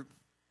friend group.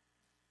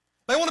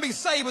 They want to be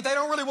saved, but they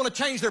don't really want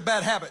to change their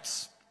bad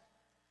habits.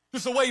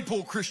 Just a wade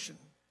pool Christian.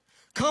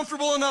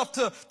 Comfortable enough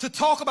to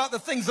talk about the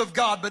things of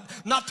God, but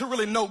not to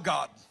really know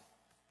God.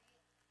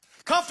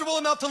 Comfortable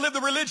enough to live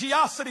the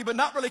religiosity, but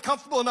not really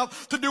comfortable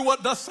enough to do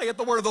what thus saith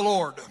the word of the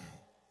Lord.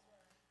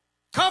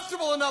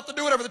 Comfortable enough to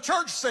do whatever the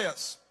church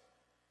says.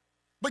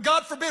 But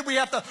God forbid we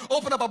have to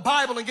open up a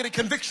Bible and get a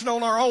conviction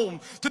on our own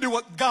to do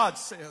what God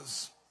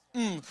says.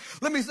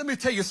 Let me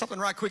tell you something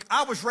right quick.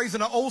 I was raised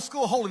in an old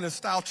school holiness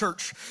style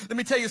church. Let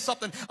me tell you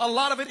something. A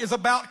lot of it is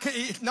about,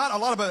 not a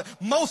lot of it,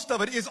 most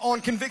of it is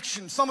on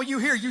conviction. Some of you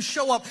here, you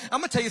show up. I'm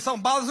going to tell you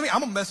something bothers me. I'm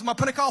going to mess with my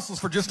Pentecostals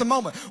for just a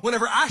moment.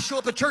 Whenever I show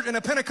up to church in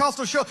a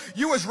Pentecostal show,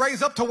 you was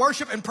raised up to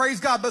worship and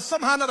praise God. But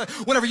somehow or another,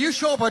 whenever you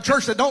show up at a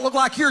church that don't look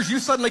like yours, you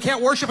suddenly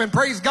can't worship and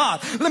praise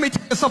God. Let me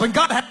tell you something.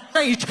 God has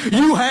changed.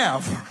 You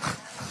have.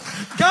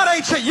 God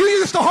ain't changed. You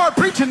used to hard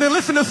preaching to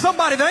listen to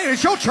somebody that ain't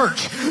at your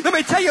church. Let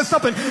me tell you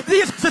something.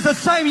 This is the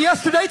same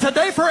yesterday,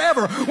 today,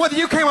 forever. Whether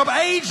you came up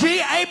A, G,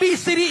 A, B,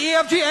 C, D, E,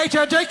 F, G, H,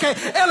 I, J, K,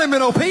 L, M,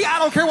 N, O, P. I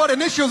don't care what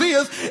initials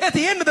is. At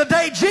the end of the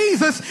day,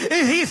 Jesus,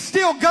 He's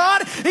still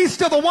God. He's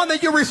still the one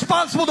that you're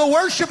responsible to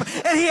worship,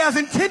 and He has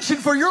intention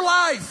for your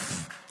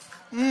life.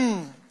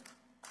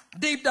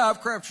 Deep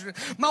dive Christian.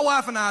 My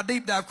wife and I,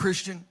 deep dive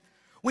Christian.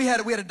 We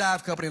had a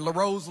dive company in La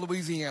Rose,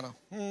 Louisiana.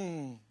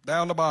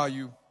 Down the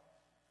bayou.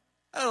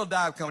 A little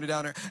dive company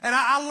down there. And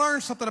I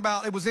learned something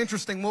about, it was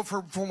interesting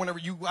for whenever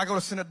I go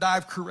to send a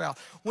dive crew out.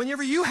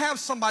 Whenever you have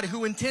somebody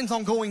who intends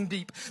on going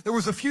deep, there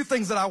was a few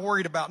things that I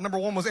worried about. Number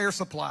one was air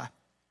supply.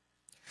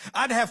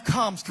 I had to have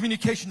comms,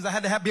 communications. I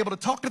had to be able to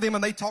talk to them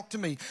and they talked to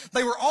me.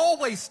 They were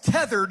always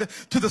tethered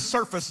to the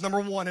surface,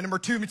 number one. And number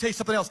two, let me tell you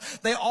something else.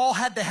 They all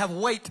had to have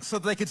weight so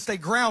that they could stay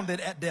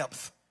grounded at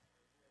depth.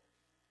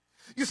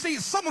 You see,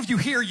 some of you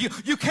here,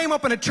 you came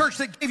up in a church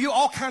that gave you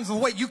all kinds of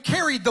weight. You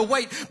carried the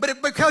weight,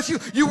 but because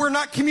you were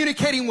not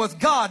communicating with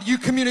God, you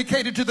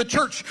communicated to the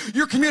church.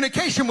 Your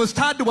communication was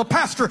tied to a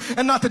pastor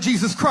and not to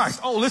Jesus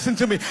Christ. Oh, listen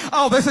to me.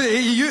 Oh,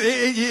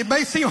 it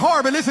may seem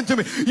hard, but listen to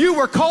me. You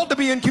were called to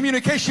be in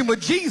communication with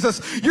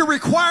Jesus. Your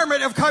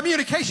requirement of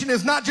communication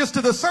is not just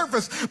to the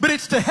surface, but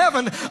it's to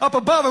heaven up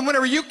above. And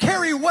whenever you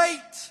carry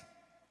weight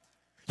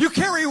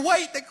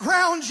that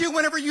grounds you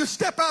whenever you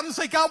step out and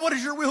say, God, what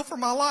is your will for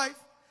my life?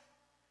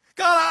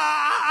 God,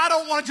 I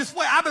don't want to just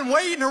wait. I've been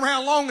waiting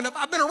around long enough.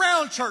 I've been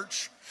around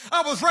church.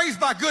 I was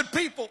raised by good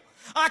people.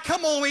 I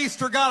come on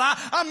Easter, God.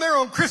 I'm there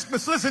on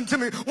Christmas. Listen to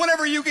me.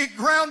 Whenever you get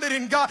grounded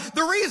in God,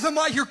 the reason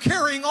why you're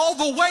carrying all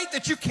the weight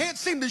that you can't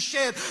seem to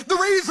shed, the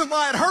reason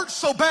why it hurts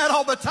so bad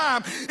all the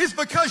time is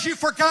because you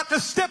forgot to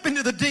step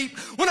into the deep.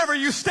 Whenever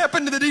you step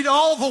into the deep,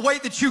 all the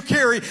weight that you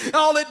carry,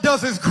 all it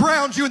does is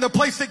ground you in the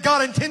place that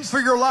God intends for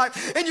your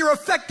life, and your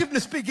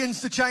effectiveness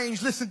begins to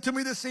change. Listen to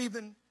me this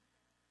evening.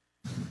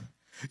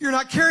 You're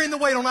not carrying the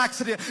weight on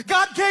accident.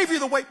 God gave you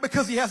the weight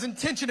because He has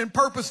intention and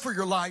purpose for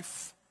your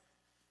life.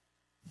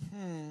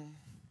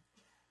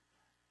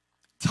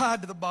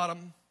 Tied to the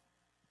bottom.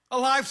 A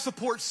life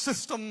support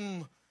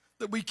system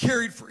that we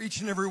carried for each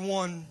and every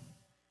one.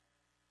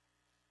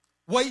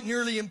 Weight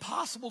nearly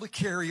impossible to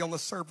carry on the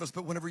surface,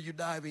 but whenever you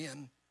dive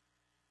in.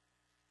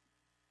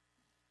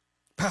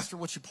 Pastor,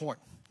 what's your point?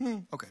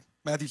 Okay,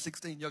 Matthew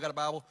 16. Y'all got a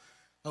Bible?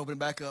 Open it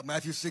back up.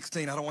 Matthew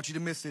 16. I don't want you to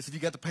miss this. If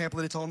you got the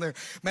pamphlet, it's on there.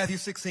 Matthew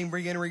 16,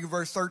 bring in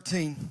verse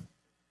 13.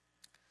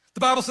 The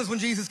Bible says when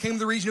Jesus came to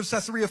the region of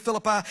Caesarea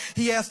Philippi,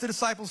 He asked the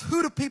disciples,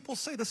 who do people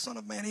say the Son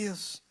of Man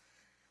is?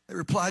 They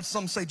replied,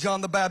 some say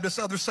John the Baptist,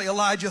 others say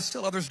Elijah,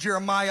 still others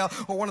Jeremiah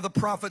or one of the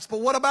prophets. But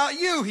what about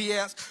you, He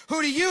asked.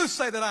 Who do you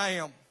say that I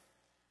am?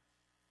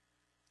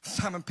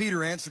 Simon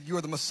Peter answered, you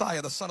are the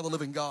Messiah, the Son of the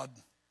living God.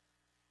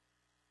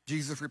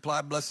 Jesus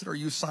replied, blessed are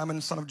you,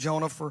 Simon, son of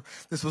Jonah, for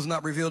this was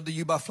not revealed to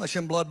you by flesh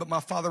and blood, but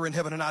my Father in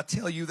heaven. And I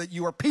tell you that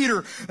you are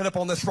Peter, and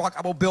upon this rock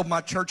I will build my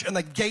church, and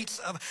the gates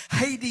of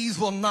Hades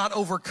will not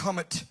overcome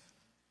it.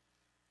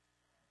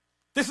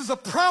 This is a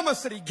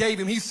promise that He gave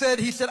him. He said,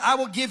 I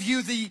will give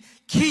you the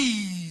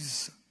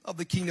keys of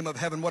the kingdom of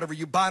heaven. Whatever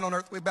you bind on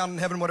earth will be bound in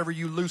heaven. Whatever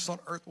you loose on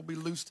earth will be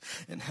loosed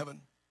in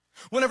heaven.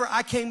 Whenever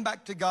I came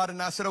back to God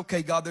and I said,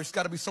 okay, God, there's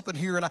got to be something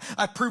here. And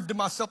I proved to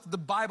myself that the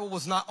Bible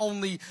was not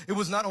only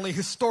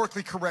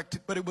historically correct,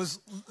 but it was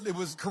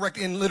correct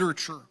in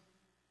literature.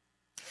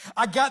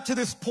 I got to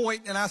this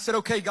point and I said,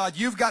 okay, God,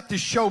 you've got to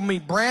show me.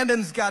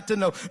 Brandon's got to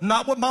know.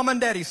 Not what mom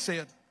and daddy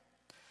said.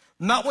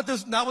 Not what the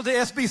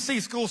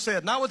SBC school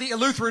said. Not what the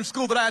Lutheran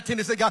school that I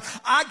attended said. God,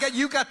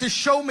 you got to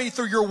show me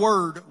through your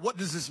word. What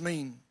does this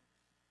mean?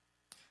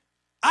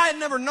 I had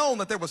never known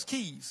that there was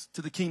keys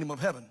to the kingdom of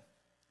heaven.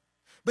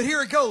 But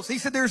here it goes. He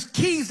said there's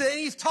keys. And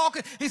he's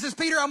talking. He says,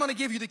 Peter, I'm going to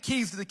give you the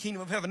keys to the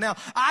kingdom of heaven. Now,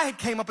 I had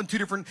came up in two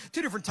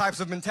different types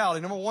of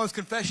mentality. Number one is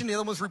confession. The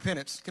other one was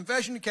repentance.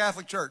 Confession in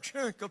Catholic Church.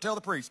 Go tell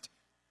the priest.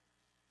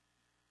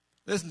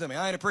 Listen to me.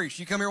 I ain't a priest.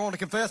 You come here wanting to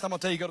confess, I'm going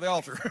to tell you go to the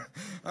altar.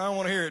 I don't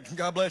want to hear it.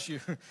 God bless you.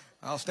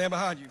 I'll stand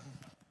behind you.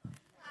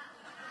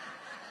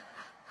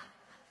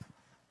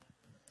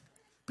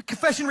 But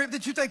confession,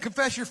 did you think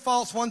confess your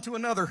faults one to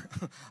another?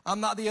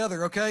 I'm not the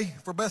other, okay?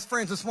 For best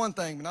friends, it's one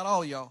thing, but not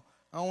all of y'all.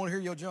 I don't want to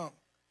hear your junk.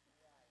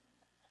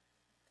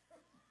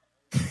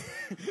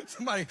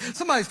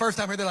 Somebody's first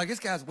time here, they're like, this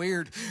guy's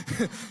weird.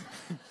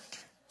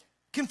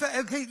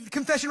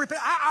 Confession,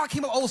 repent. I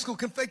came up old school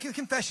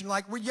confession,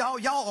 like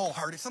y'all all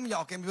heard it. Some of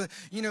y'all came,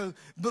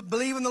 but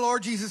believe in the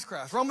Lord Jesus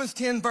Christ. Romans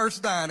 10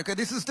 verse 9. Okay,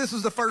 this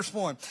is the first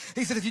one.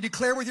 He said, if you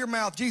declare with your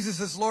mouth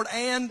Jesus is Lord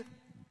and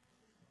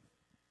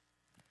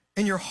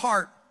in your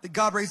heart that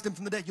God raised him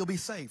from the dead, you'll be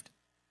saved.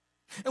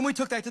 And we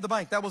took that to the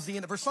bank. That was the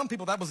end. For some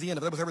people, that was the end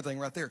of it. That was everything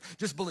right there.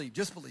 Just believe,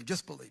 just believe,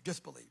 just believe,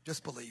 just believe,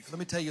 just believe. Let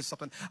me tell you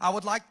something. I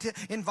would like to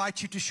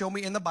invite you to show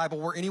me in the Bible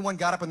where anyone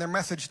got up and their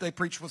message they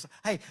preached was,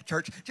 hey,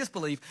 church, just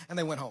believe, and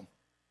they went home.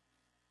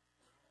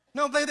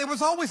 No, there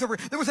was always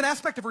there was an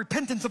aspect of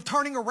repentance, of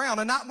turning around,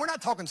 and we're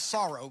not talking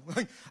sorrow.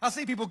 I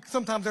see people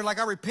sometimes, they're like,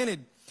 I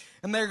repented,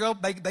 and there you go,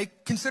 they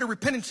consider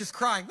repentance just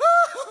crying.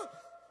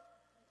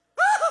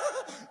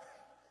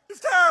 It's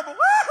terrible.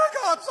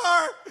 God, I'm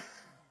sorry.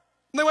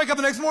 And they wake up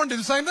the next morning and do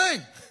the same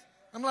thing.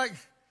 I'm like,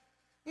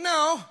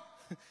 no,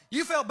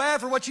 you felt bad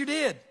for what you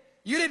did.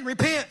 You didn't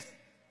repent.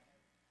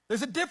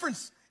 There's a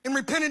difference in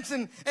repentance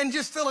and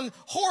just feeling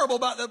horrible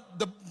about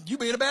you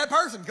being a bad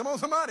person. Come on,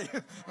 somebody. I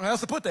don't know how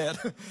else to put that.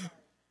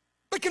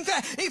 But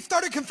he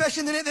started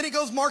confession, then he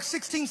goes, Mark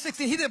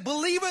 16:16. He that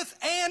believeth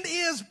and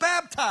is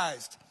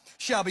baptized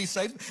shall be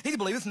saved. He that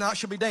believeth not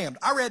shall be damned.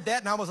 I read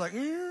that and I was like,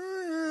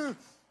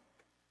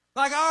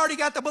 like I already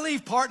got the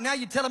belief part. Now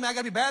you're telling me I got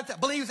to be baptized.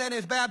 Believes and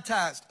is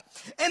baptized.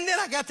 And then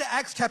I got to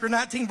Acts chapter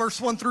 19, verse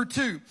 1 through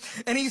 2.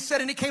 And he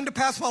said, and it came to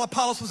pass while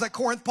Apollos was at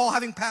Corinth, Paul,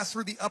 having passed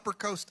through the upper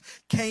coast,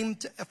 came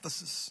to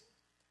Ephesus.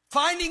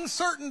 Finding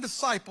certain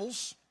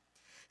disciples,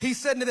 he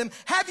said to them,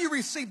 have you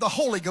received the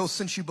Holy Ghost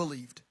since you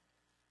believed?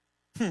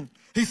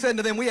 He said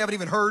to them, we haven't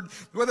even heard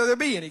whether there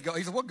be any ghost.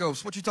 He said, what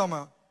ghost? What you talking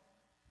about?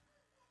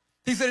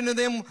 He said unto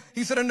them,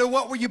 into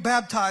what were you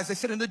baptized? They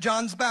said, into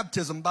John's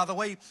baptism. By the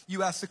way,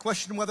 you asked the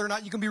question whether or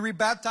not you can be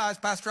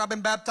rebaptized. Pastor, I've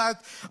been baptized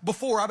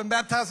before. I've been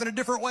baptized in a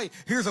different way.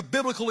 Here's a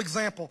biblical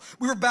example.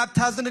 We were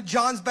baptized into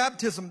John's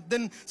baptism.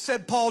 Then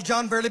said Paul,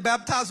 John verily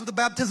baptized with the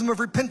baptism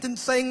of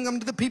repentance, saying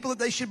unto the people that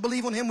they should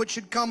believe on him which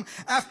should come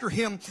after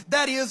him.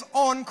 That is,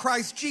 on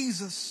Christ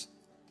Jesus.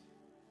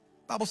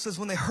 The Bible says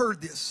when they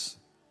heard this,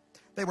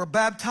 they were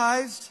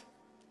baptized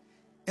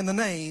in the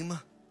name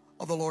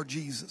of the Lord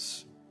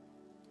Jesus.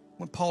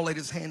 When Paul laid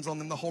his hands on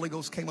them, the Holy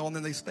Ghost came on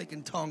them. They spake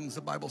in tongues,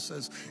 the Bible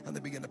says, and they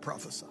began to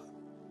prophesy.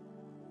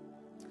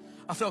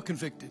 I felt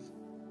convicted,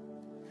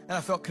 and I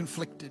felt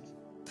conflicted.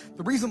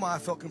 The reason why I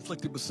felt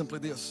conflicted was simply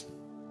this.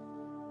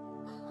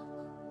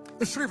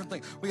 There's three different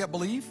things. We got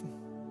believe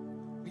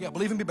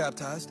and be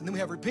baptized, and then we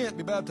have repent,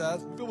 be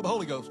baptized, and be filled with the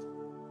Holy Ghost.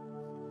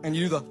 And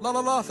you do the la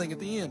la la thing at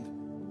the end.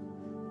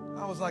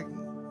 I was like,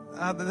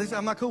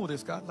 I'm not cool with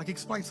this, God. Like,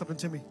 explain something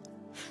to me.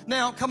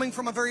 Now, coming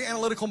from a very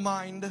analytical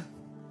mind,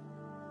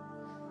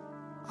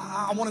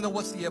 I want to know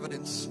what's the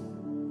evidence.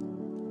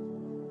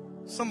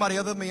 Somebody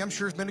other than me, I'm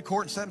sure, has been to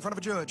court and sat in front of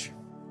a judge.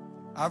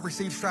 I've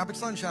received strap at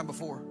sunshine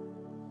before.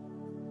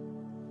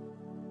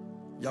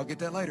 Y'all get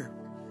that later.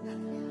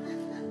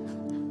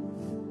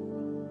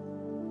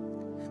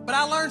 But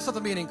I learned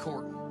something being in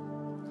court.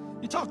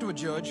 You talk to a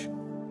judge,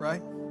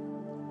 right?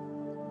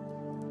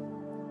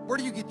 Where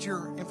do you get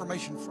your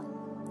information from?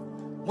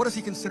 What does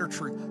he consider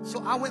true?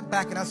 So I went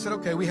back and I said,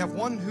 okay, we have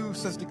one who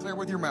says declare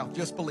with your mouth,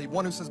 just believe.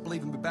 One who says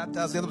believe and be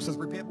baptized. The other one says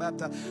repent,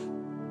 baptize.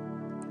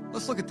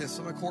 Let's look at this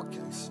in a court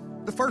case.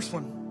 The first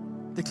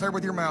one, declare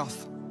with your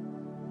mouth,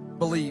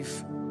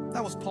 believe.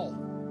 That was Paul.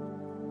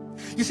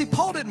 You see,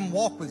 Paul didn't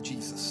walk with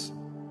Jesus,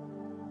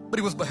 but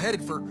he was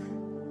beheaded for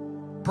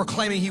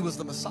proclaiming he was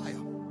the Messiah.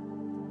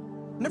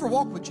 Never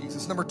walked with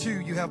Jesus. Number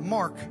two, you have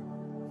Mark.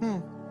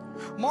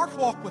 Mark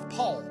walked with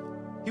Paul.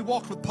 He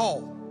walked with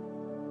Paul.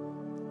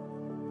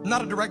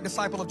 Not a direct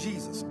disciple of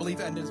Jesus, believe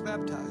and is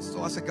baptized.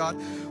 So I said, God,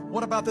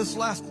 what about this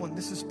last one?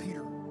 This is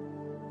Peter.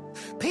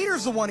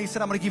 Peter's the one, he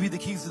said, I'm going to give you the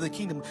keys to the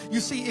kingdom.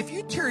 You see, if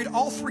you carried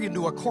all three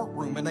into a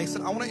courtroom and they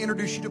said, I want to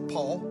introduce you to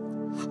Paul,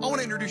 I want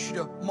to introduce you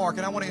to Mark,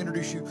 and I want to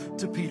introduce you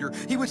to Peter.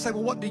 He would say,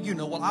 well, what do you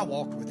know? Well, I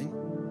walked with him.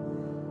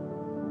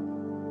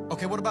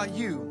 Okay, what about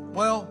you?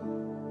 Well,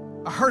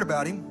 I heard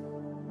about him.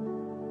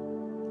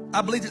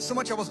 I believed it so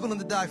much I was willing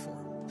to die for him.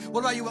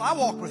 What about you? Well, I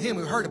walked with him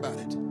who heard about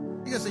it.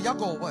 You guys say, y'all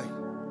go away.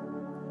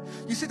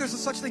 You see, there's a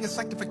such thing as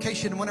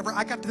sanctification. And whenever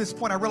I got to this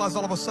point, I realized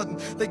all of a sudden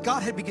that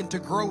God had begun to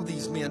grow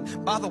these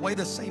men. By the way,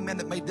 the same man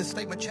that made this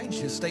statement changed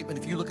his statement.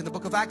 If you look in the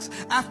book of Acts,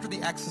 after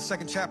the Acts, the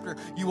 2nd chapter,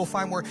 you will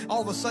find where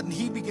all of a sudden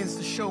he begins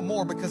to show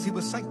more because he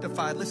was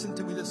sanctified. Listen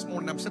to me this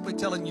morning. I'm simply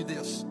telling you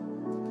this.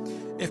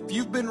 If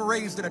you've been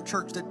raised in a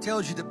church that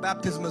tells you that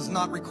baptism is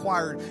not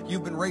required,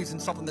 you've been raised in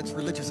something that's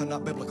religious and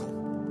not biblical.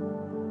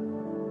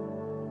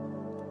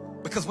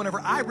 Because whenever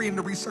I read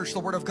and research the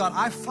Word of God,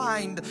 I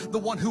find the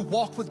one who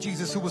walked with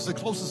Jesus, who was the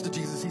closest to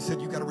Jesus. He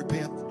said, you got to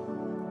repent.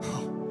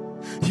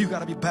 You got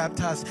to be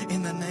baptized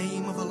in the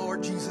name of the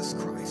Lord Jesus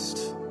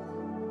Christ.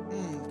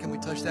 Can we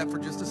touch that for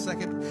just a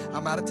second?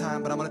 I'm out of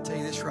time, but I'm going to tell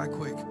you this right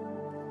quick.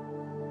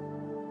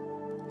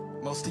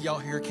 Most of y'all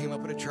here came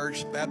up in a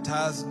church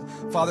baptized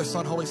in Father,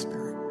 Son, Holy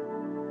Spirit.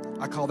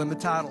 I call them the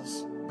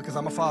titles because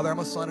I'm a father, I'm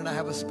a son, and I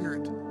have a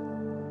spirit.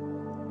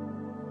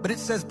 But it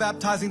says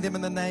baptizing them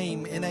in the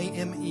name,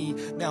 N-A-M-E.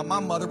 Now, my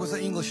mother was an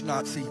English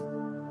Nazi.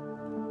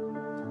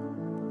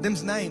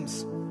 Them's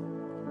names.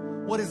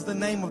 What is the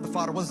name of the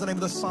Father? What is the name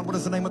of the Son? What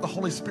is the name of the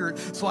Holy Spirit?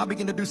 So I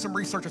began to do some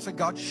research. I said,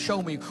 God,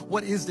 show me,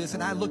 what is this?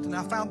 And I looked and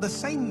I found the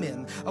same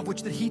men of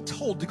which that he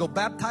told to go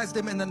baptize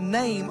them in the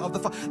name of the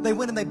Father. They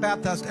went and they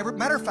baptized.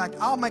 Matter of fact,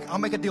 I'll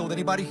make a deal with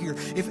anybody here.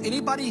 If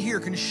anybody here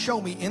can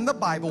show me in the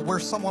Bible where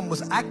someone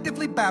was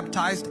actively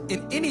baptized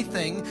in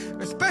anything,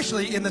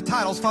 especially in the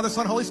titles, Father,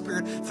 Son, Holy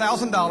Spirit,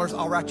 $1,000,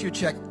 I'll write you a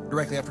check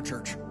directly after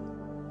church.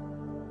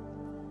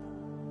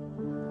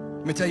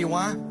 Let me tell you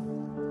why.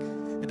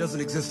 It doesn't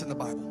exist in the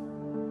Bible.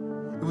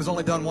 It was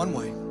only done one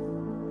way.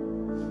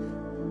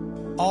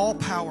 All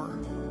power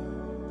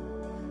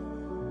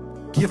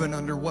given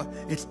under what?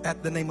 It's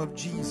at the name of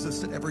Jesus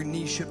that every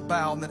knee should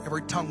bow and that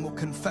every tongue will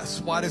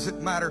confess. Why does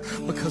it matter?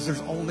 Because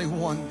there's only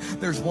one.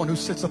 There's one who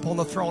sits upon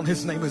the throne.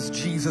 His name is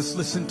Jesus.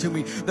 Listen to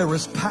me. There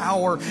is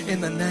power in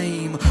the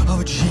name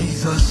of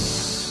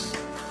Jesus.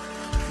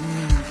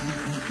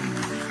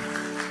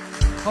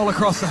 All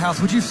across the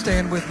house, would you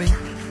stand with me?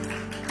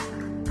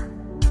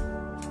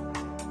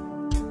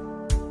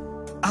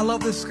 I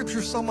love this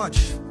scripture so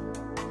much.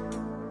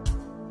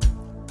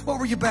 What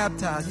were you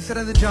baptized? He said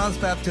unto John's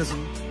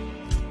baptism.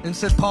 And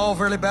said, Paul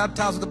verily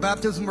baptized with the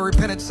baptism of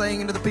repentance,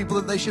 saying unto the people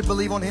that they should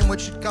believe on him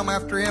which should come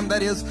after him,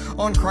 that is,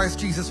 on Christ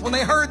Jesus. When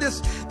they heard this,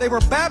 they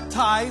were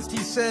baptized, he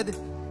said,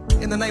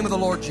 in the name of the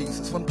Lord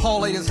Jesus. When Paul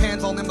laid his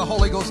hands on them, the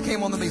Holy Ghost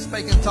came on them, they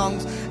spake in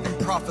tongues and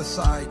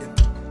prophesied.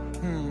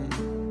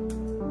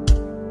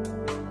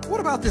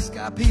 What about this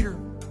guy, Peter?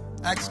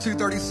 Acts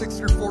 2:36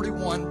 through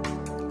 41.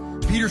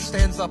 Peter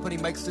stands up and he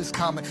makes this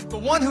comment. The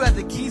one who had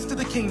the keys to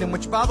the kingdom,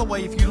 which, by the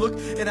way, if you look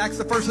in Acts,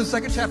 the 1st and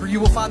 2nd chapter,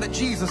 you will find that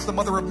Jesus, the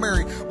mother of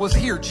Mary, was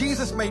here.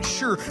 Jesus made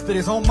sure that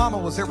his own mama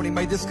was there when he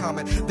made this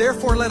comment.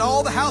 Therefore, let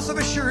all the house of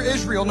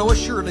Israel know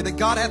assuredly that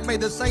God hath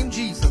made the same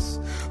Jesus,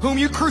 whom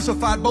you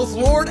crucified, both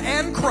Lord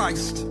and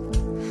Christ.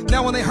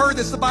 Now, when they heard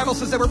this, the Bible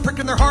says they were pricked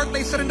in their heart, and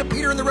they said unto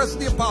Peter and the rest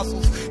of the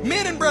apostles,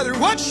 Men and brethren,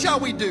 what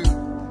shall we do?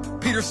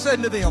 Peter said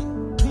unto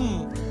them,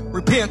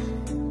 Repent.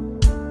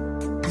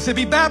 He said,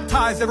 be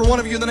baptized, every one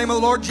of you, in the name of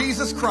the Lord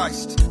Jesus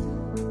Christ,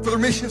 for the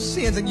remission of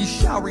sins, and ye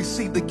shall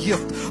receive the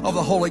gift of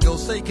the Holy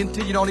Ghost. So he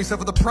continued on. He said,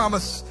 for the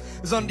promise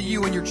is unto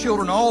you and your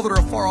children, all that are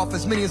afar off,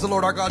 as many as the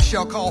Lord our God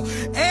shall call.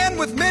 And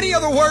with many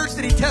other words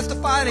did he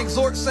testify and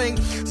exhort,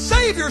 saying,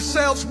 save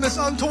yourselves from this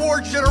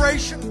untoward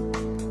generation.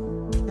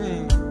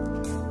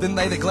 Then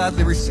they that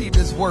gladly received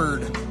his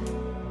word,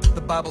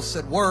 the Bible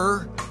said,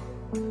 were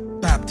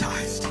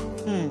baptized.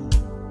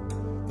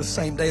 The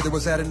same day there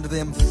was added unto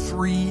them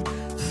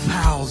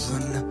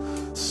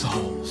 3,000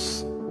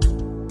 souls.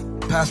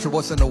 Pastor,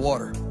 what's in the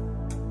water?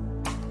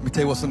 Let me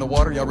tell you what's in the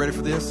water. Y'all ready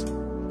for this?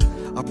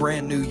 A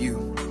brand new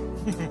you.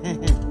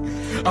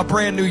 A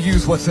brand new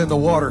you's what's in the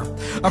water.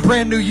 A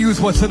brand new you's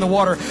what's in the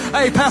water.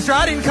 Hey, Pastor,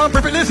 I didn't come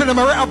prepared. Listen to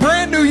me. A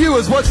brand new you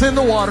is what's in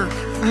the water.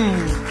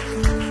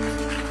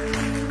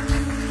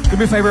 Do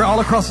me a favor, all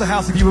across the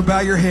house, if you would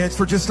bow your heads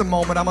for just a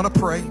moment, I'm going to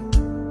pray.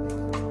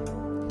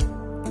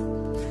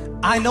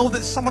 I know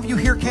that some of you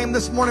here came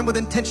this morning with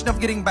intention of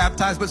getting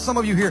baptized, but some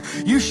of you here,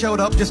 you showed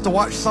up just to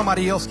watch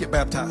somebody else get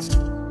baptized.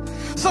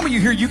 Some of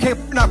you here, you're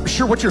not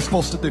sure what you're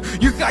supposed to do.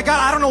 God,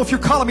 I don't know if you're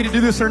calling me to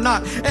do this or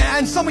not.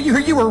 And some of you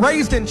here, you were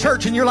raised in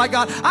church, and you're like,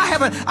 God, I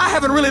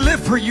haven't really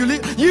lived for you.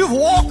 You've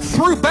walked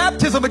through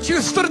baptism, but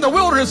you've stood in the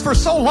wilderness for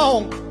so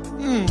long.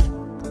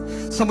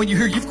 Some of you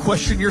here, you've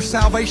questioned your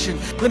salvation.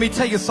 Let me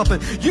tell you something.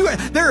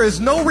 There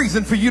is no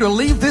reason for you to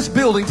leave this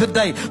building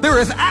today. There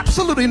is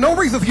absolutely no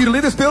reason for you to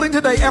leave this building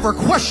today ever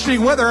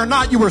questioning whether or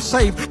not you were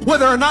saved,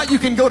 whether or not you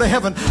can go to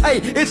heaven. Hey,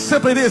 it's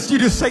simply this. You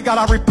just say, God,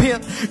 I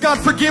repent. God,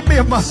 forgive me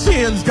of my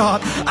sins,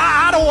 God.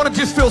 I don't want to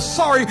just feel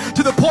sorry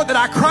to the point that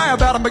I cry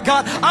about them, but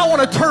God, I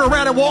want to turn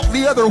around and walk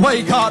the other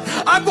way, God.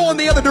 I'm going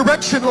the other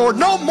direction, Lord.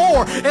 No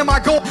more am I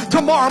going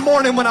tomorrow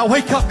morning when I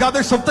wake up. God,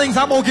 there's some things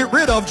I'm going to get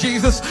rid of,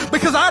 Jesus,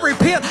 because I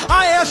repent.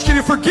 I ask you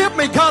to forgive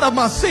me, God, of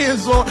my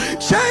sins, Lord.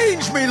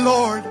 Change me,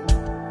 Lord.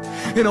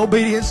 in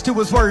obedience to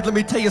His word. Let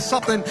me tell you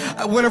something.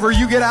 Whenever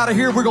you get out of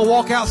here, we're going to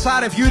walk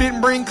outside. If you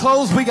didn't bring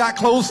clothes, we got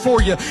clothes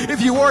for you.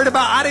 If you're worried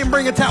about, I didn't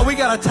bring a towel, we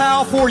got a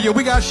towel for you.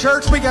 We got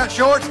shirts, we got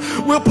shorts.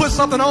 We'll put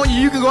something on you.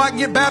 You can go out and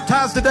get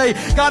baptized today.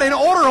 God, in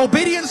order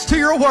obedience to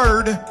your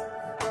word.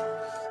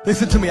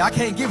 Listen to me, I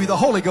can't give you the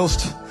Holy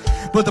Ghost.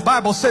 But the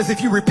Bible says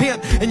if you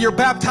repent and you're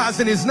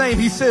baptized in His name,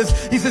 He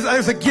says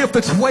there's a gift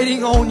that's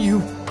waiting on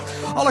you.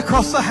 All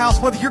across the house,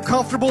 whether you're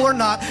comfortable or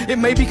not. It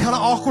may be kind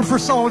of awkward for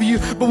some of you,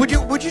 but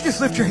would you just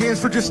lift your hands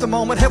for just a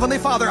moment? Heavenly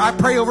Father, I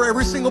pray over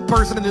every single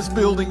person in this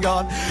building,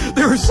 God.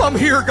 There are some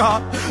here,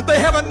 God. They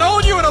haven't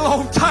known you in a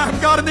long time,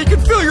 God, and they can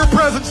feel your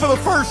presence for the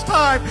first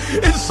time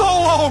in so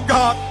long,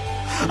 God.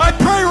 I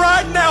pray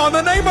right now in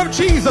the name of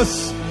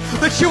Jesus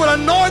that you would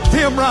anoint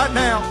them right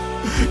now.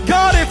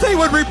 God, if they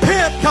would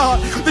repent,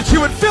 God, that you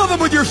would fill them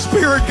with your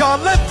Spirit,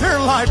 God. Let their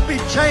life be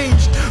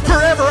changed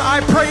forever, I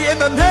pray, in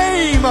the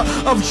name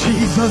of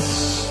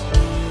Jesus.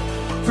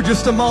 For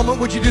just a moment,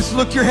 would you just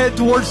look your head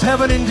towards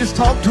heaven and just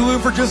talk to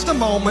Him for just a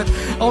moment,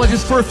 only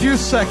just for a few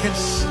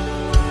seconds.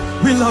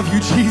 We love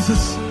you,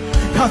 Jesus.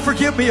 God,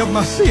 forgive me of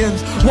my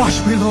sins.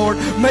 Wash me, Lord.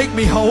 Make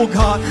me whole,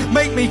 God.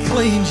 Make me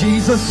clean,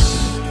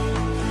 Jesus.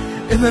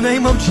 In the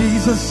name of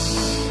Jesus.